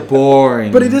it real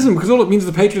boring. But it isn't, because all it means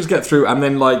is the Patriots get through and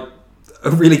then, like,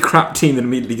 a really crap team that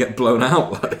immediately get blown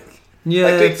out. Like, yeah,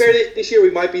 Like, to be fair, this year we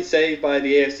might be saved by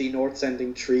the AFC North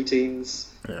sending 3 teams.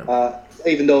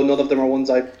 Even though none of them are ones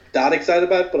I'm that excited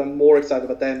about, but I'm more excited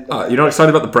about them than you're not excited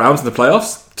about the Browns in the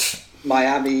playoffs?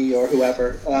 Miami or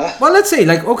whoever. well, let's see.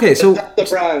 Like, okay, so The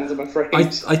Browns, I'm afraid.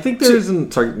 I think there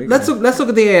isn't. Sorry, let's look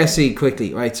at the AFC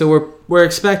quickly, right? So we're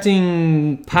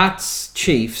expecting Pats,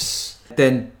 Chiefs,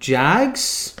 then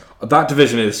Jags. That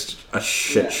division is a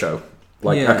shit show.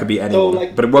 Like, Yeah. that could be anyone, So,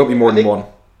 like, but it won't be more I than think- one.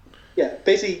 Yeah,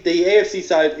 basically the AFC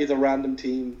side is a random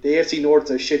team. The AFC North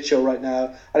is a shit show right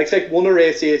now. I'd expect one or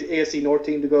AFC North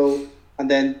team to go, and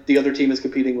then the other team is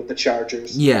competing with the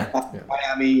Chargers. Yeah.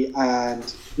 Miami and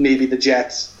maybe the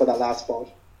Jets for that last spot.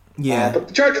 Yeah, But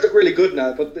the Chargers look really good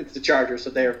now, but it's the Chargers, so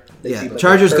they yeah. seem like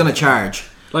Chargers they're gonna perfect. charge.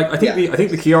 Like, I think Yeah. I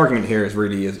think the key argument here is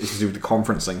to do with the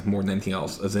conferencing more than anything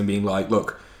else, as in being like,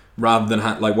 look, rather than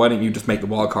why don't you just make the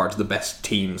wild cards the best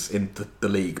teams in the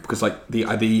league? Because like the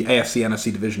AFC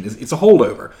NFC division it's a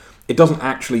holdover. It doesn't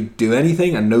actually do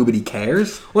anything, and nobody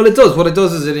cares. Well, it does. What it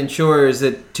does is it ensures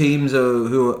that teams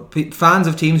fans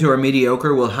of teams who are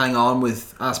mediocre will hang on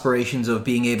with aspirations of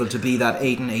being able to be that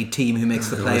 8-8 team who makes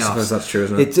the playoffs. I suppose that's true,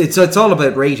 isn't it? It's all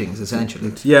about ratings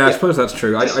essentially. Yeah, I suppose that's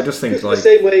true. I just think It's like the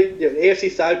same way the AFC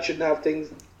South shouldn't have things.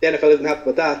 The NFL doesn't have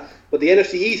with that, but the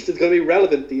NFC East is going to be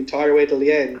relevant the entire way till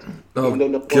the end. Oh, even though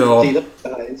no God. one sees the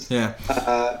guys. Yeah.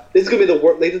 This is going to be the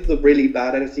worst. This is the really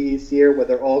bad NFC East year where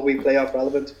they're all going to be playoff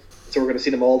relevant. So we're going to see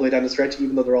them all the way down the stretch,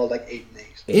 even though they're all like 8-8.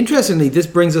 Interestingly, this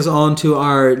brings us on to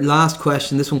our last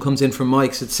question. This one comes in from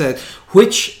Mike's. It said,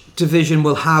 which division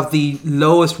will have the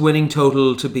lowest winning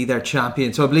total to be their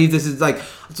champion? So I believe this is like,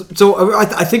 so I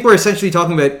think we're essentially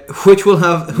talking about which will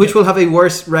have a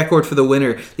worse record for the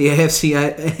winner, the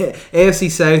AFC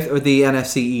South or the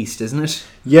NFC East, isn't it?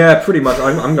 yeah, pretty much.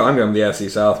 I'm going with the AFC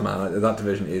South, man. That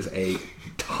division is a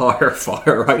tire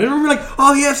fire, right? And everyone like,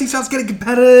 oh, the AFC South's getting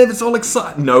competitive. It's all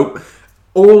exciting. Nope.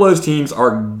 All those teams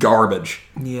are garbage.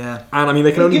 Yeah. And I mean,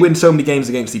 they can only win so many games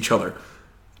against each other.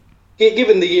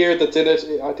 Given the year that's in it,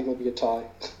 I think it'll be a tie.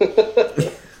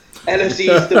 NFC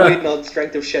East to win on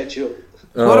strength of schedule.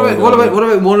 What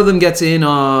about one of them gets in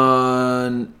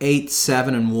on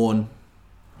 8-7-1?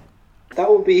 That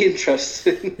would be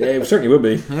interesting. Yeah, it certainly would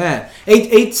be. Yeah,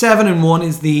 8-7-1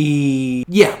 is the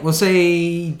we'll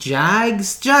say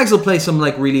Jags. Jags will play some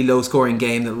like really low scoring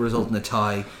game that will result in a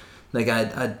tie, like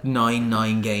a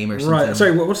 9-9 game or something. Right.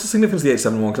 Sorry, what's the significance of the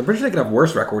 8-7-1? Because I'm pretty sure they could have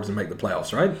worse records and make the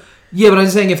playoffs, right? Yeah, but I'm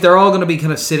just saying if they're all going to be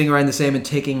kind of sitting around the same and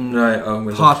taking Right,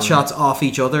 pot shots off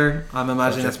each other, I'm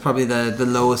imagining that's probably the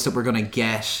lowest that we're going to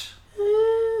get.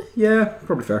 Yeah,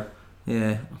 probably fair.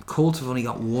 Yeah, Colts have only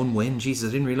got one win. Jesus,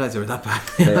 I didn't realise they were that bad.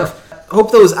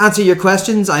 Hope those answer your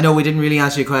questions. I know we didn't really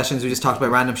answer your questions. We just talked about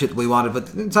random shit that we wanted,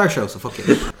 but it's our show, so fuck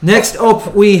it. Next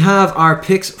up, we have our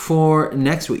picks for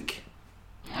next week.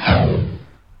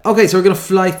 Okay, so we're going to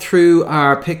fly through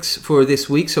our picks for this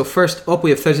week. So first up, we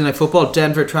have Thursday Night Football,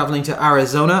 Denver travelling to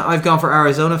Arizona. I've gone for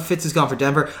Arizona, Fitz has gone for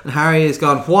Denver, and Harry has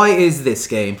gone, why is this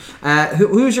game?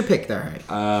 Who's your pick there,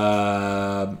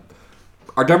 Harry?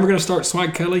 Are Denver going to start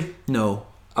Swag Kelly? No.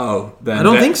 Oh, then I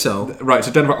don't think so. Right,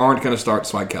 so Denver aren't going to start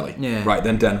Swag Kelly. Yeah. Right,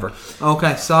 then Denver.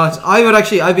 Okay, solid.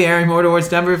 I'd be airing more towards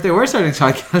Denver if they were starting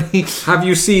Swag Kelly. Have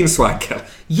you seen Swag Kelly?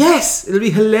 Yes, it'll be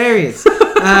hilarious.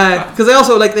 Because I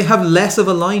also they have less of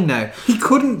a line now. He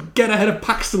couldn't get ahead of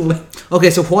Paxton Lynch. Okay,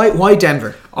 so why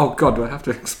Denver? Oh God, do I have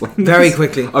to explain this? Very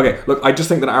quickly. Okay, look, I just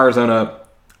think that Arizona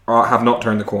have not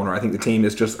turned the corner. I think the team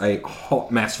is just a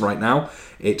hot mess right now.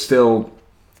 It still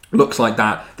looks like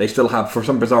that. They still have, for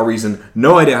some bizarre reason,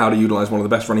 no idea how to utilise one of the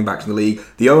best running backs in the league.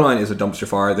 The O-line is a dumpster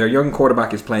fire. Their young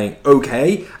quarterback is playing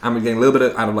okay, and we're getting a little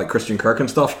bit out of Christian Kirk and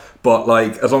stuff, but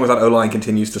as long as that O-line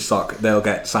continues to suck, they'll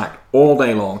get sacked all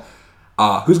day long.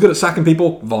 Who's good at sacking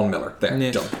people? Von Miller.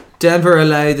 There, done. Denver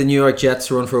allowed the New York Jets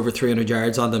to run for over 300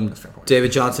 yards on them.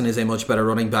 David Johnson is a much better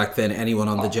running back than anyone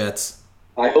on the Jets.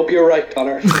 I hope you're right,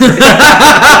 Connor.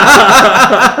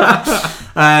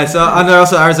 And they're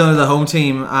also Arizona, the home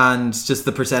team, and just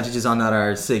the percentages on that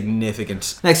are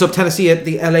significant. Next up, Tennessee at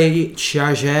the LA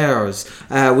Chargers.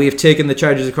 We have taken the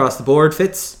Chargers across the board.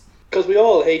 Fitz? Because we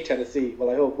all hate Tennessee. Well,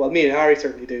 I hope. Well, me and Harry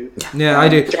certainly do. Yeah, I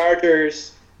do.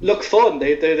 Chargers look fun.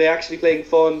 They're actually playing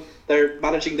fun. They're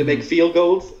managing to make field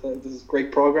goals. This is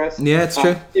great progress. Yeah, it's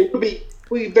true. It would be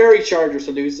very Chargers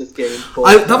to lose this game.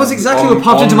 That was exactly what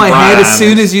popped into my head as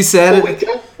soon as you said it. We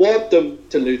don't want them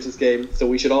to lose this game, so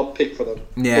we should all pick for them.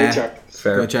 Yeah. Go Chargers.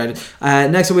 Fair. Go Chargers.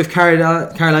 Next up, we have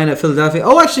Carolina at Philadelphia.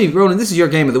 Oh, actually, Ronan, this is your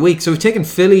game of the week. So we've taken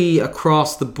Philly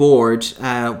across the board.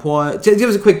 Give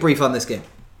us a quick brief on this game.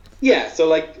 Yeah,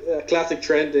 so a classic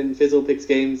trend in Fizzle Picks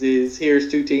games is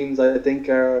here's two teams I think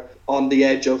are on the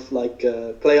edge of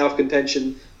playoff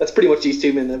contention. That's pretty much these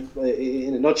two in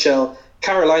a nutshell.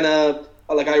 Carolina,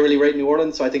 I really rate New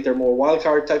Orleans, so I think they're more wild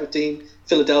card type of team.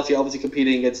 Philadelphia obviously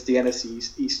competing against the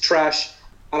NFC East trash,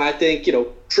 and I think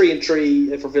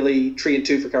 3-3 for Philly,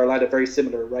 3-2 for Carolina, very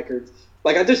similar records.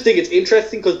 I just think it's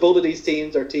interesting because both of these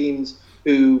teams are teams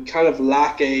who kind of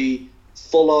lack a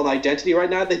full-on identity right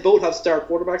now. They both have star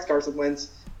quarterbacks, Carson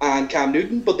Wentz and Cam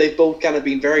Newton, but they've both kind of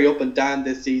been very up and down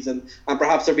this season, and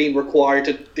perhaps they're being required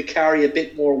to carry a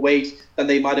bit more weight than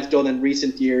they might have done in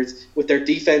recent years, with their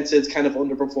defenses kind of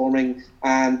underperforming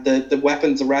and the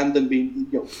weapons around them being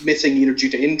missing either due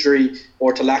to injury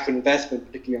or to lack of investment,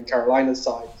 particularly on Carolina's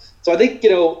side. So I think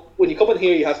when you come in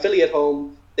here, you have Philly at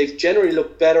home. They've generally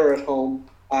looked better at home,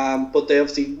 but they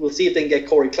obviously will see if they can get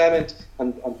Corey Clement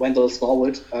and Wendell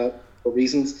Smallwood. For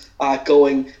reasons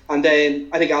going, and then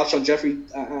I think Alshon Jeffrey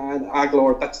and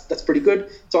Aguilar, that's pretty good.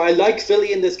 So I like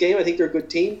Philly in this game. I think they're a good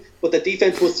team, but the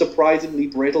defense was surprisingly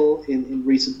brittle in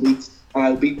recent weeks, and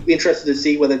I'll be interested to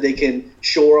see whether they can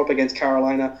shore up against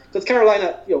Carolina, because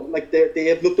Carolina, they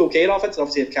have looked okay at offense, and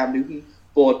obviously have Cam Newton,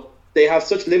 but they have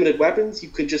such limited weapons. You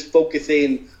can just focus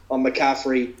in on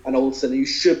McCaffrey and Olsen, and you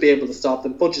should be able to stop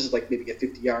them. Punches maybe get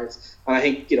 50 yards, and I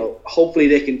think hopefully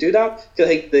they can do that, because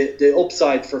I think the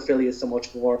upside for Philly is so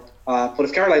much more. But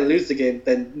if Carolina lose the game,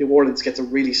 then New Orleans gets a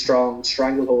really strong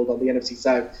stranglehold on the NFC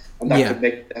South, and that could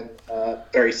make them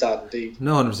very sad indeed.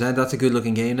 No, 100%. That's a good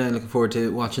looking game now. Looking forward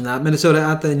to watching that. Minnesota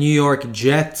at the New York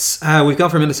Jets. We've gone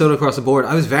for Minnesota across the board.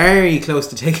 I was very close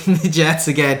to taking the Jets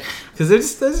again, because they're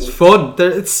just fun.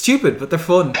 It's stupid, but they're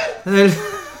fun.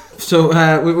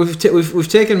 So we've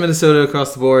taken Minnesota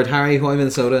across the board. Harry, why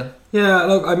Minnesota? Yeah,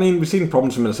 look, I mean, we've seen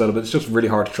problems from Minnesota, but it's just really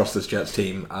hard to trust this Jets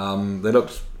team. They've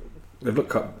looked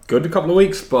good a couple of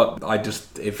weeks, but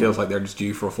it feels like they're just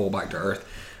due for a fall back to earth.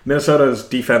 Minnesota's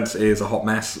defense is a hot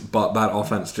mess, but that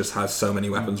offense just has so many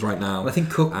weapons right now. I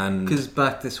think Cook is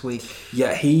back this week.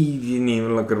 Yeah, he didn't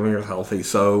even look good when he was healthy.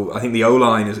 So I think the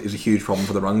O-line is a huge problem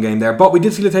for the run game there. But we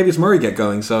did see Latavius Murray get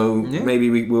going, so maybe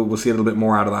we'll see a little bit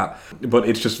more out of that. But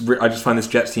it's just I just find this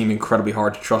Jets team incredibly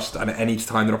hard to trust, and any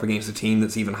time they're up against a team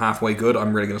that's even halfway good,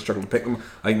 I'm really going to struggle to pick them.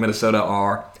 I think Minnesota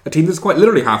are a team that's quite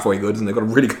literally halfway good, and they've got a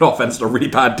really good offense and a really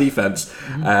bad defense.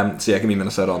 So yeah, give me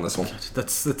Minnesota on this one.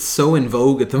 That's so in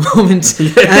vogue at the moment.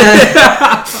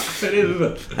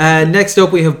 Next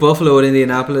up, we have Buffalo at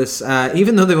Indianapolis.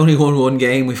 Even though they've only won one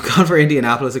game, we've gone for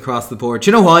Indianapolis across the board.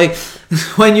 Do you know why?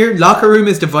 When your locker room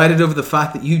is divided over the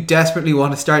fact that you desperately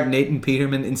want to start Nathan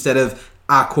Peterman instead of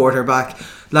a quarterback,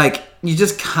 you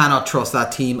just cannot trust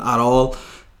that team at all.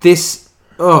 This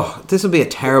will be a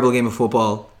terrible game of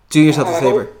football. Do yourself a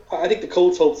favour. I think the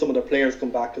Colts hope some of their players come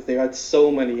back, because they had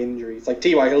so many injuries.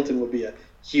 T.Y. Hilton would be a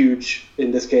huge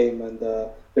in this game, and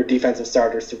their defensive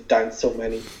starters down so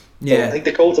many. Yeah, so I think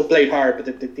the Colts have played hard, but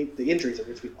the injuries have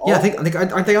just been awful. Yeah, I think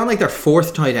aren't they on their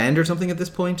fourth tight end or something at this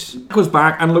point? Was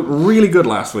back and looked really good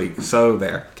last week. So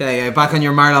there. Okay, back on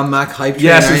your Marlon Mack hype train.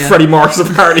 Yes, and Freddie Morris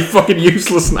is apparently fucking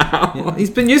useless now. Yeah,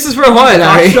 he's been useless for a while,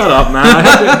 Larry. Shut up,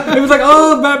 man. It was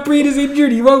Matt Breed is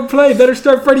injured. He won't play. Better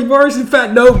start Freddie Morris. In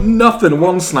fact, no, nothing.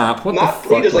 One snap. What Matt the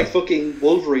Breed fuck? is fucking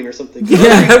Wolverine or something.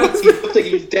 Yeah, he looks like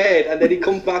he's dead, and then he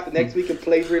comes back the next week and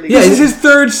plays really good. This is his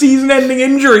third season-ending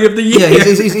injury of the year.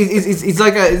 Yeah, He's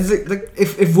like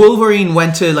if Wolverine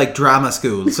went to like drama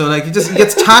school, so like he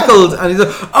gets tackled and he's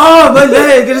like, oh, my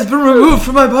leg, it has been removed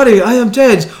from my body, I am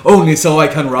dead, only so I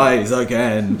can rise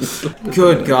again.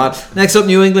 Good God. Next up,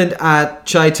 New England at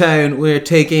Chi-Town. We're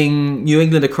taking New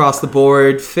England across the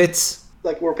board. Fitz?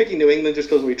 Like, we're picking New England just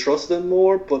because we trust them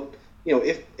more, but you know,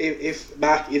 if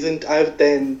Mac isn't out,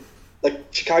 then like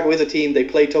Chicago is a team, they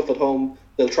play tough at home.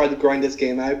 They'll try to grind this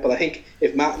game out, but I think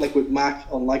if with Mac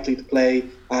unlikely to play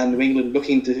and New England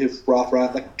looking to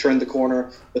turn the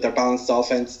corner with their balanced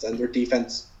offense and their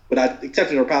defense,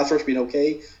 except in their pass rush being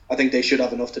okay, I think they should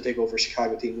have enough to take over a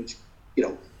Chicago team, which, you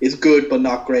know, is good but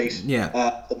not great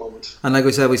at the moment. And like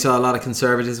we said, we saw a lot of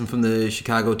conservatism from the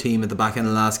Chicago team at the back end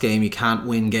of the last game. You can't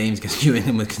win games against New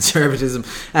England with conservatism.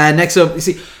 Next up, you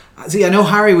see, I know,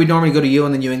 Harry, we'd normally go to you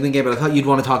on the New England game, but I thought you'd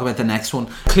want to talk about the next one.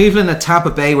 Cleveland at Tampa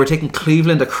Bay. We're taking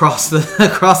Cleveland across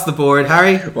the board.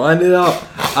 Harry? Wind it up.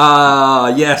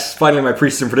 Yes, finally my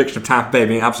preseason prediction of Tampa Bay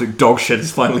being absolute dog shit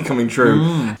is finally coming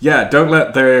true. Yeah, don't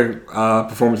let their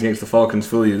performance against the Falcons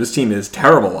fool you. This team is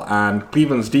terrible, and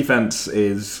Cleveland's defense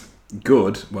is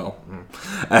good. Well,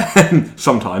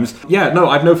 sometimes. Yeah, no,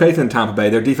 I've no faith in Tampa Bay.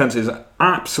 Their defense is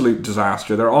absolute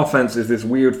disaster. Their offense is this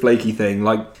weird flaky thing.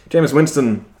 Like, Jameis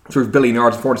Winston threw billion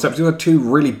yards and 4 interceptions. He had 2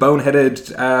 really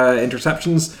boneheaded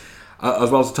interceptions, as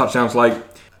well as the touchdowns. Like,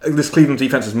 this Cleveland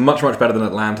defense is much, much better than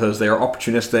Atlanta's. They are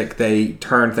opportunistic. They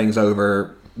turn things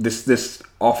over. This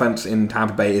offense in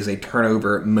Tampa Bay is a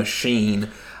turnover machine.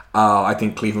 I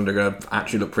think Cleveland are going to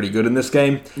actually look pretty good in this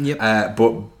game. Yep.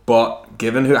 But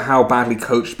given how badly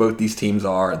coached both these teams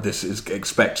are,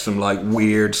 expect some like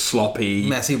weird, sloppy,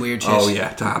 messy, weird shit. Oh yeah,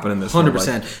 to happen in this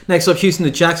 100%. Next up, Houston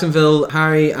to Jacksonville.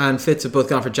 Harry and Fitz have both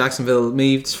gone for Jacksonville.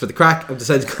 Me, just for the crack, I've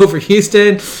decided to go for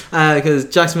Houston because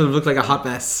Jacksonville looked like a hot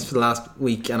mess for the last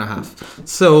week and a half.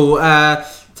 So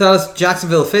tell us,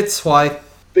 Jacksonville, Fitz, why?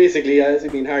 Basically, as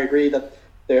Harry agreed that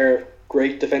their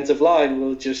great defensive line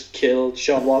will just kill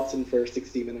Sean Watson for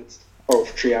 60 minutes or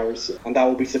 3 hours, and that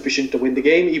will be sufficient to win the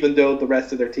game, even though the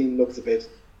rest of their team looks a bit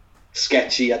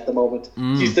sketchy at the moment.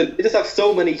 Houston, they just have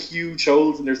so many huge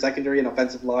holes in their secondary and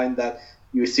offensive line that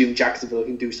you assume Jacksonville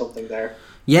can do something there.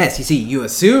 Yes, you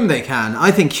assume they can.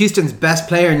 I think Houston's best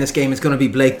player in this game is going to be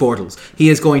Blake Bortles. He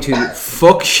is going to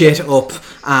fuck shit up,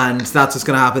 and that's what's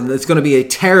going to happen. It's going to be a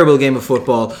terrible game of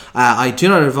football. I do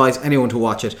not advise anyone to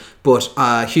watch it, but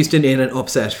Houston in an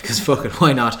upset, because fuck it,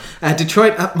 why not?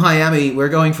 Detroit at Miami. We're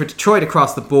going for Detroit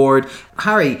across the board.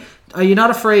 Harry, are you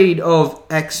not afraid of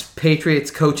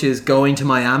ex-Patriots coaches going to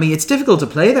Miami? It's difficult to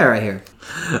play there, I hear.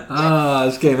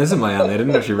 This game isn't Miami. I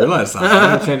didn't actually realise that. I'm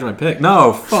going to change my pick.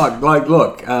 No, fuck. Like,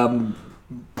 look,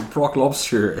 Brock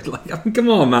Lobster. Like, I mean, come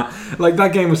on, man. Like,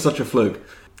 that game was such a fluke.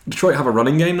 Detroit have a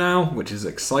running game now, which is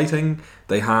exciting.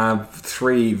 They have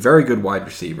 3 very good wide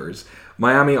receivers.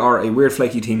 Miami are a weird,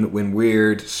 flaky team that win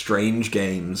weird, strange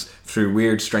games through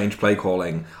weird, strange play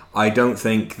calling. I don't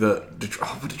think that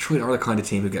Detroit are the kind of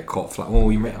team who get caught flat. Oh,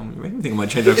 you made me think I might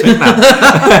change my pick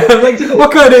now. Like, what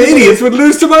kind of idiots would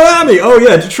lose to Miami? Oh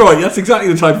yeah, Detroit. That's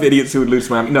exactly the type of idiots who would lose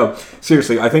to Miami. No,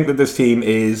 seriously, I think that this team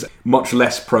is much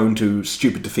less prone to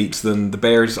stupid defeats than the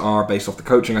Bears are based off the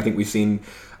coaching. I think we've seen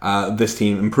this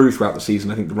team improve throughout the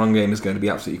season. I think the run game is going to be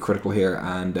absolutely critical here,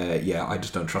 and I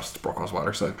just don't trust Brock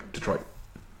Osweiler, so Detroit.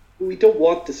 We don't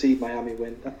want to see Miami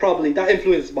win. That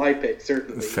influenced my pick,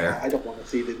 certainly. Fair. I don't want to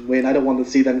see them win. I don't want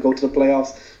to see them go to the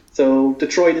playoffs. So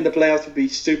Detroit in the playoffs would be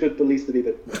stupid, but at least it'd be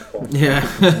a bit fun. Yeah.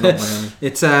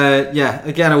 It's,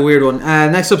 again, a weird one.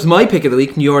 Next up is my pick of the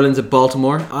week, New Orleans at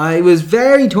Baltimore. I was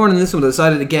very torn on this one, but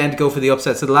decided again to go for the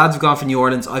upset. So the lads have gone for New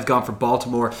Orleans, I've gone for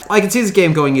Baltimore. I can see this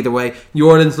game going either way. New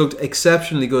Orleans looked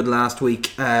exceptionally good last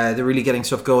week. They're really getting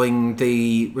stuff going.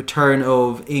 The return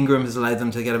of Ingram has allowed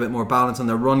them to get a bit more balance on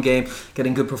their run game,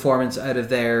 getting good performance out of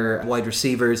their wide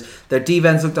receivers. Their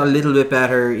defense looked a little bit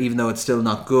better, even though it's still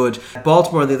not good.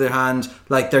 Baltimore, on the other hand,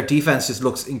 like, their defense just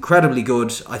looks incredibly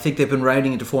good. I think they've been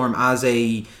rounding into form as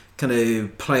a kind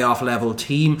of playoff level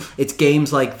team. It's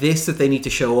games like this that they need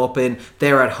to show up in.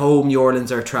 They're at home. New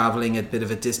Orleans are traveling a bit of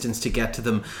a distance to get to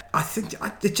them. I think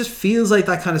it just feels like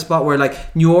that kind of spot where,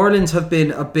 like, New Orleans have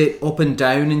been a bit up and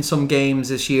down in some games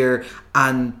this year,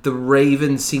 and the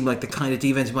Ravens seem like the kind of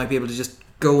defense who might be able to just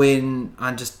go in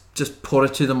and just put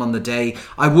it to them on the day.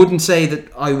 I wouldn't say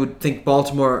that I would think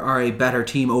Baltimore are a better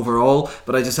team overall,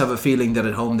 but I just have a feeling that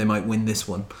at home they might win this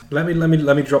one. Let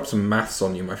me drop some maths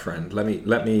on you, my friend.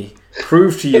 Let me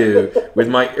prove to you with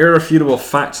my irrefutable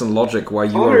facts and logic why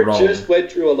you are wrong. Connor just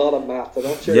went through a lot of math. I'm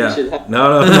not sure you should have.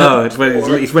 No. It's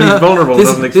when he's vulnerable.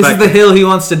 Doesn't expect. This is the hill he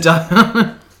wants to die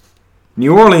on.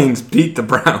 New Orleans beat the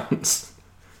Browns,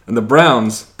 and the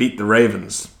Browns beat the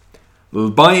Ravens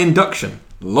by induction.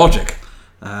 Logic.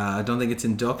 I don't think it's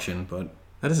induction, but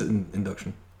That is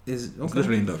induction. is It's okay.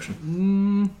 literally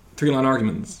induction. 3-line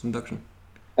arguments, induction.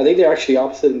 I think they're actually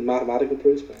opposite in mathematical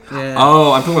proofs. Yeah.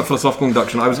 Oh, I'm talking about philosophical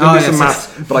induction. I was going to do some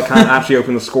yes, maths, but I can't actually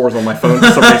open the scores on my phone for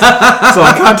some reason. So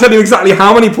I can't tell you exactly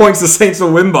how many points the Saints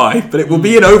will win by, but it will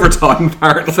be in overtime,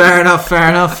 apparently. Fair enough.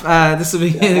 This will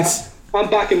be. I'm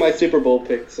backing my Super Bowl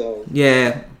pick, so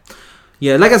Yeah.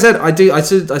 Yeah, like I said, I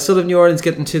still have New Orleans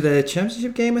getting to the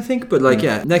championship game, I think. But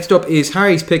next up is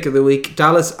Harry's pick of the week: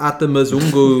 Dallas at the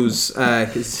Mazungus.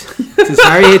 Because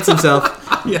Harry hates himself.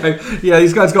 Yeah,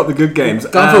 these guys got the good games.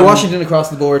 Gone for Washington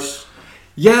across the board.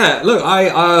 Yeah,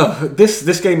 look,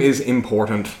 this game is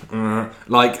important.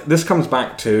 This comes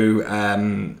back to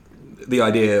the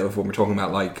idea of what we're talking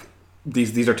about. Like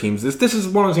these are teams. This is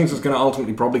one of the things that's going to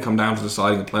ultimately probably come down to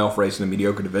deciding a playoff race in a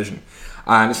mediocre division,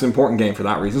 and it's an important game for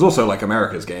that reason. It's also like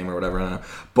America's game or whatever. I don't know.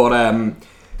 But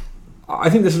I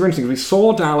think this is interesting because we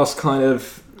saw Dallas kind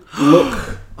of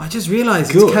look. I just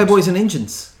realised Good. it's Cowboys and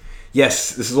Indians.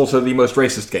 Yes, this is also the most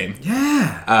racist game.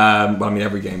 Yeah. Well, I mean,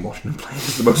 every game Washington plays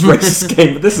is the most racist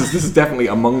game, but this is definitely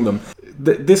among them.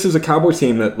 This is a Cowboys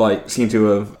team that seemed to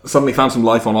have suddenly found some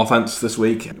life on offense this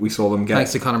week. We saw them get.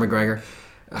 Thanks to Conor McGregor.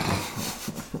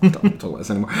 Don't talk about this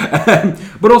anymore.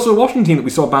 But also a Washington team that we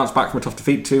saw bounce back from a tough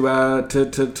defeat to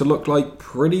look like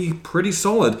pretty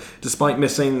solid, despite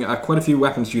missing quite a few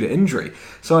weapons due to injury.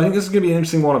 So I think this is going to be an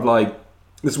interesting one of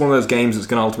this is one of those games that's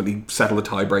going to ultimately settle the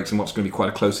tie breaks in what's going to be quite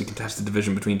a closely contested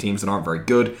division between teams that aren't very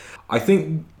good. I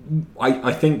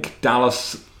think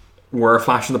Dallas were a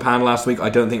flash in the pan last week.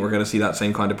 I don't think we're going to see that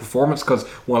same kind of performance because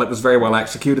while it was very well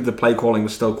executed, the play calling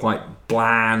was still quite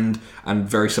bland and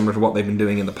very similar to what they've been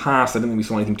doing in the past. I don't think we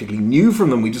saw anything particularly new from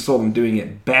them. We just saw them doing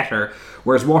it better.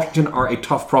 Whereas Washington are a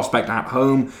tough prospect at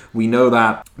home. We know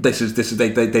that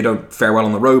they don't fare well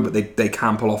on the road, but they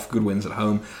can pull off good wins at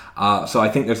home. So I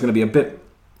think there's going to be a bit.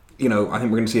 I think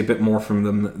we're going to see a bit more from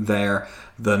them there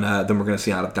than we're going to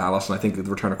see out of Dallas, and I think the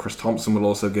return of Chris Thompson will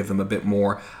also give them a bit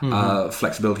more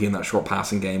flexibility in that short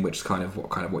passing game, which is kind of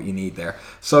what you need there.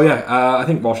 So I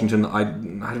think Washington. I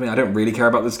don't really care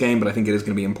about this game, but I think it is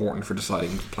going to be important for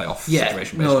deciding the playoff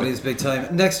situation. Basically. No, it is big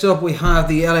time. Next up, we have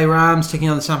the LA Rams taking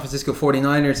on the San Francisco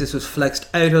 49ers. This was flexed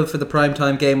out of for the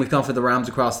primetime game. We've gone for the Rams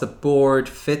across the board.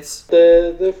 Fitz?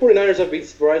 The 49ers have been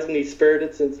surprisingly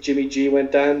spirited since Jimmy G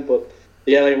went down, but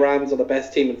the LA Rams are the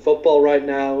best team in football right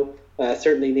now,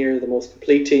 certainly near the most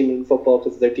complete team in football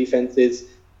because their defense is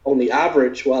only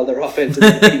average while their offense is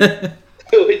elite,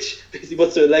 which basically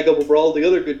puts a leg up over all the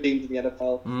other good teams in the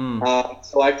NFL.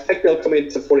 So I expect they'll come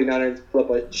into 49ers and put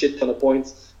up a shit ton of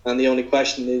points, and the only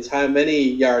question is how many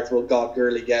yards will God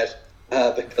Gurley get,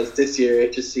 because this year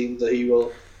it just seems that he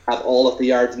will have all of the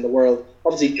yards in the world.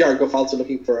 Obviously, Jared Goff also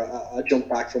looking for a jump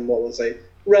back from what was a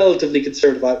relatively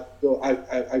conservative out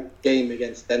game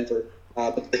against Denver,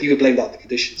 but you could blame that on the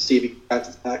conditions. See if he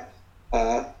bounces back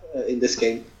in this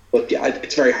game. But yeah,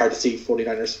 it's very hard to see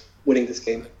 49ers winning this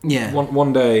game. Yeah.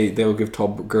 One day they will give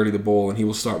Todd Gurley the ball and he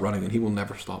will start running and he will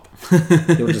never stop.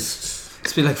 He'll just.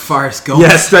 It's been like Forrest Gump.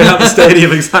 Yeah, straight out the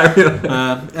stadium, exactly.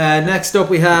 Next up,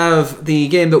 we have the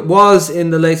game that was in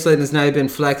the late slate and has now been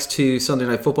flexed to Sunday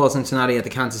Night Football. Cincinnati at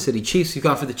the Kansas City Chiefs. We've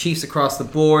gone for the Chiefs across the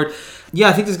board. Yeah,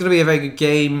 I think there's going to be a very good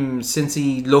game.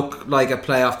 Cincy look like a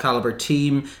playoff caliber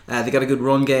team. They got a good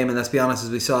run game, and let's be honest, as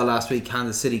we saw last week,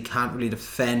 Kansas City can't really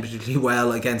defend particularly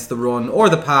well against the run or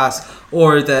the pass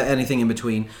or anything in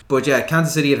between. But yeah,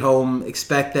 Kansas City at home,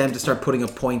 expect them to start putting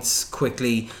up points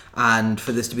quickly and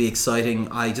for this to be exciting.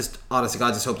 I just honestly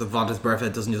hope that Vontaze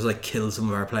Burfict doesn't just kill some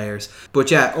of our players.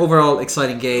 But yeah, overall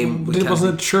exciting game.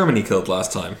 Wasn't it Sherman he killed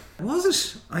last time? Was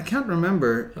it? I can't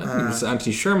remember. I think it was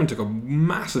Anthony Sherman took a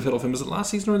massive hit off him. Was it last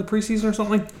season or the preseason or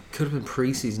something? Could have been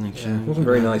preseason actually. Yeah, it wasn't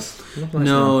very nice.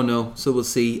 No. So we'll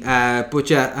see. But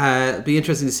yeah, it'll be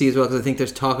interesting to see as well because I think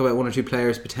there's talk about one or two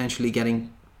players potentially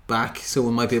getting back. So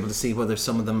we might be able to see whether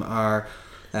some of them are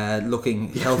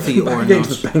looking healthy or not.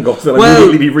 Against the Bengals, they'll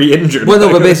immediately be re-injured. Well,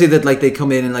 no, but basically that they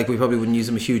come in and we probably wouldn't use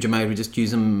them a huge amount. We just use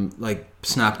them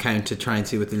snap count to try and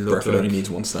see what they look Burfict like. only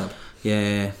needs one snap.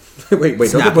 Yeah. wait,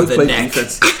 snap both of the play neck.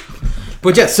 defense.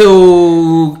 But yeah,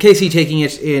 so KC taking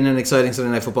it in an exciting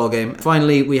Sunday Night Football game.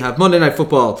 Finally, we have Monday Night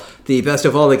Football, the best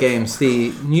of all the games.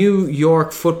 The New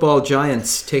York Football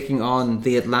Giants taking on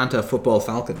the Atlanta Football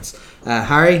Falcons.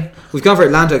 Harry, we've gone for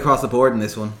Atlanta across the board in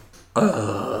this one.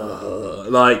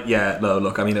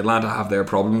 Look, I mean, Atlanta have their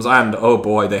problems, and oh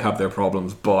boy, they have their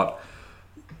problems, but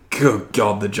good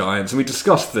God, the Giants. And we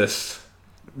discussed this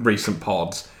recent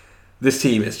pods. This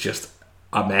team is just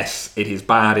a mess. It is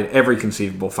bad in every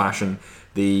conceivable fashion.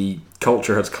 The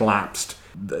culture has collapsed.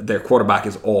 Their quarterback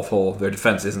is awful. Their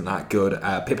defense isn't that good.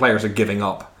 Players are giving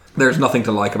up. There's nothing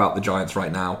to like about the Giants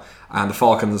right now. And the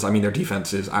Falcons, I mean, their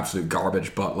defense is absolute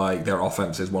garbage, but like their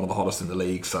offense is one of the hottest in the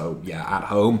league. So yeah, at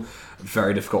home,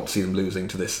 very difficult to see them losing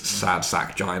to this sad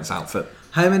sack Giants outfit.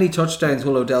 How many touchdowns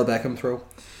will Odell Beckham throw?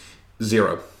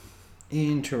 0.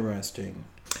 Interesting.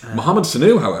 Mohamed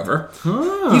Sanu, however,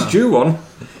 he's due one.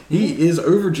 He is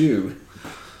overdue.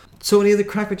 So any other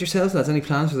crack with yourselves, lads? Any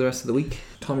plans for the rest of the week?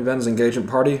 Tommy Benn's engagement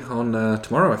party on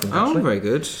tomorrow, I think. Oh, actually. very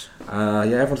good. Yeah,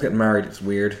 everyone's getting married. It's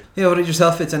weird. Yeah, what did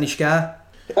yourself, Fitz? Any shka?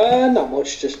 Not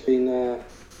much. Just been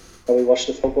probably watched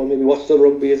the football. Maybe watched the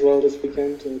rugby as well this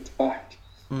weekend. It's back.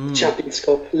 Champions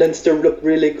Cup. Leinster looked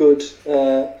really good.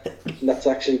 And that's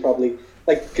actually probably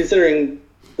like considering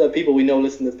the people we know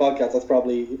listen to this podcast. That's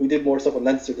probably if we did more stuff on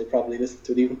Leinster, they'd probably listen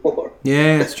to it even more.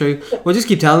 Yeah, that's true. We'll just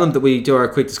keep telling them that we do our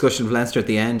quick discussion of Leinster at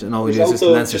the end, and all we do is just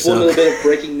also Leinster just one suck. little bit of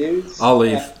breaking news. I'll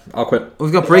leave. I'll quit.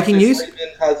 We've got breaking news.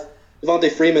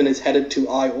 Devontae Freeman is headed to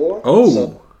Iowa. Oh.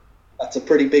 So that's a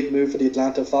pretty big move for the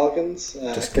Atlanta Falcons.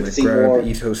 Just Good gonna to see grab more.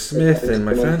 Ito Smith in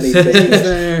my fantasy.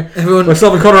 There. Everyone,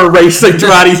 Myself and Connor are racing to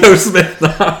add Ito Smith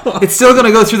now. it's still going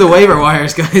to go through the waiver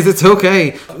wires, guys. It's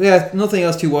okay. Yeah, nothing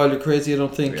else too wild or crazy, I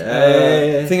don't think.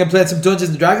 I think I'm playing some Dungeons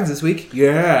and Dragons this week.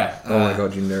 Yeah. Oh my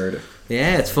god, you nerd.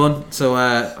 Yeah, it's fun. So,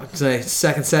 it's a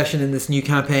second session in this new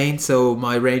campaign. So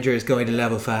my ranger is going to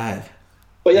level 5.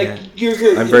 But yeah,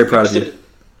 I'm very proud of you.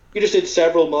 You just did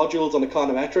several modules on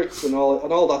econometrics and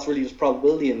all that's really just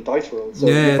probability and dice rolls. So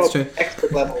Yeah, you're that's probably true.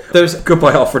 expert level.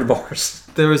 Goodbye, Alfred Morris.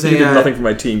 There was You a did nothing for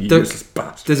my team, you there- useless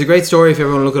bastard. There's a great story if you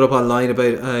ever want to look it up online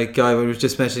about a guy who was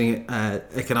just mentioning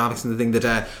economics and the thing that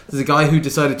there's a guy who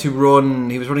decided to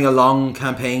he was running a long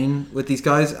campaign with these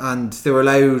guys, and they were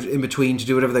allowed in between to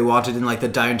do whatever they wanted in like the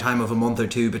downtime of a month or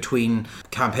two between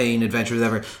campaign adventures,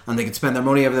 whatever, and they could spend their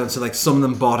money everything. So like some of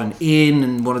them bought an inn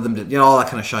and one of them did, all that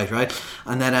kind of shite, right?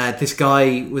 And then this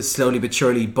guy was slowly but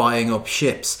surely buying up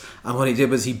ships, and what he did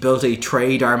was he built a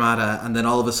trade armada, and then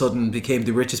all of a sudden became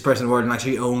the richest person in the world and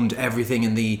actually owned everything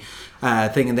in the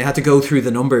thing. And they had to go through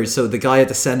the numbers, so the guy had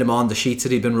to send him on the sheets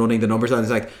that he'd been running the numbers on. He's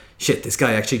like, shit, this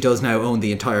guy actually does now own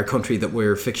the entire country that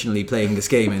we're fictionally playing this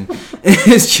game in.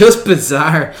 It's just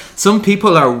bizarre. Some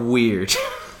people are weird.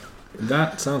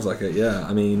 That sounds like it, yeah.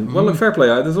 I mean, well, look, fair play.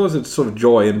 There's always a sort of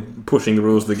joy in pushing the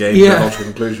rules of the game to a logical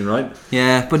conclusion, right?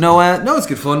 Yeah, but no, it's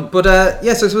good fun. But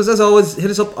yes, so I suppose as always, hit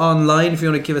us up online if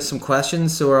you want to give us some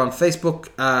questions. So we're on Facebook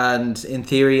and in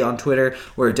theory on Twitter.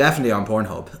 We're definitely on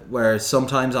Pornhub. We're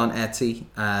sometimes on Etsy,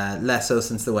 less so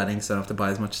since the wedding, so I don't have to buy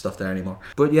as much stuff there anymore.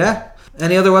 But yeah,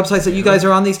 any other websites that you guys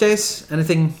are on these days?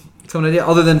 Anything coming at you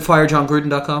other than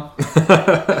firejohngruden.com?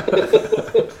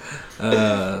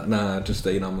 Nah, just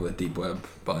staying on with the deep web,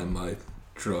 buying my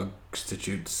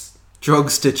drugstitutes.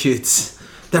 Drugstitutes.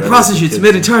 They're prostitutes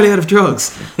made entirely out of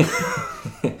drugs.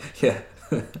 Yeah.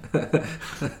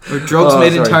 Or drugs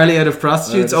made entirely out of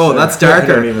prostitutes? That's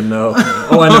darker. I don't even know.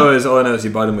 All I know is you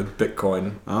buy them with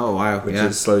Bitcoin. Oh, wow. Which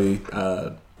is slowly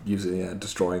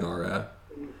destroying our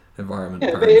environment. Yeah,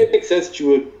 apparently. it makes sense that you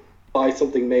would buy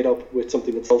something made up with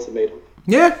something that's also made up.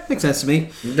 Yeah, makes sense to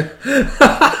me.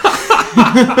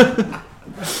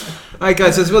 Alright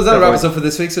guys, so I suppose that'll wrap us up for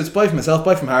this week. So it's bye from myself,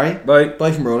 bye from Harry, Bye.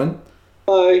 bye from Ronan.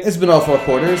 Bye. It's been all 4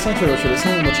 quarters. Thanks very much for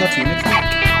listening, and we'll chat to you next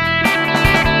week.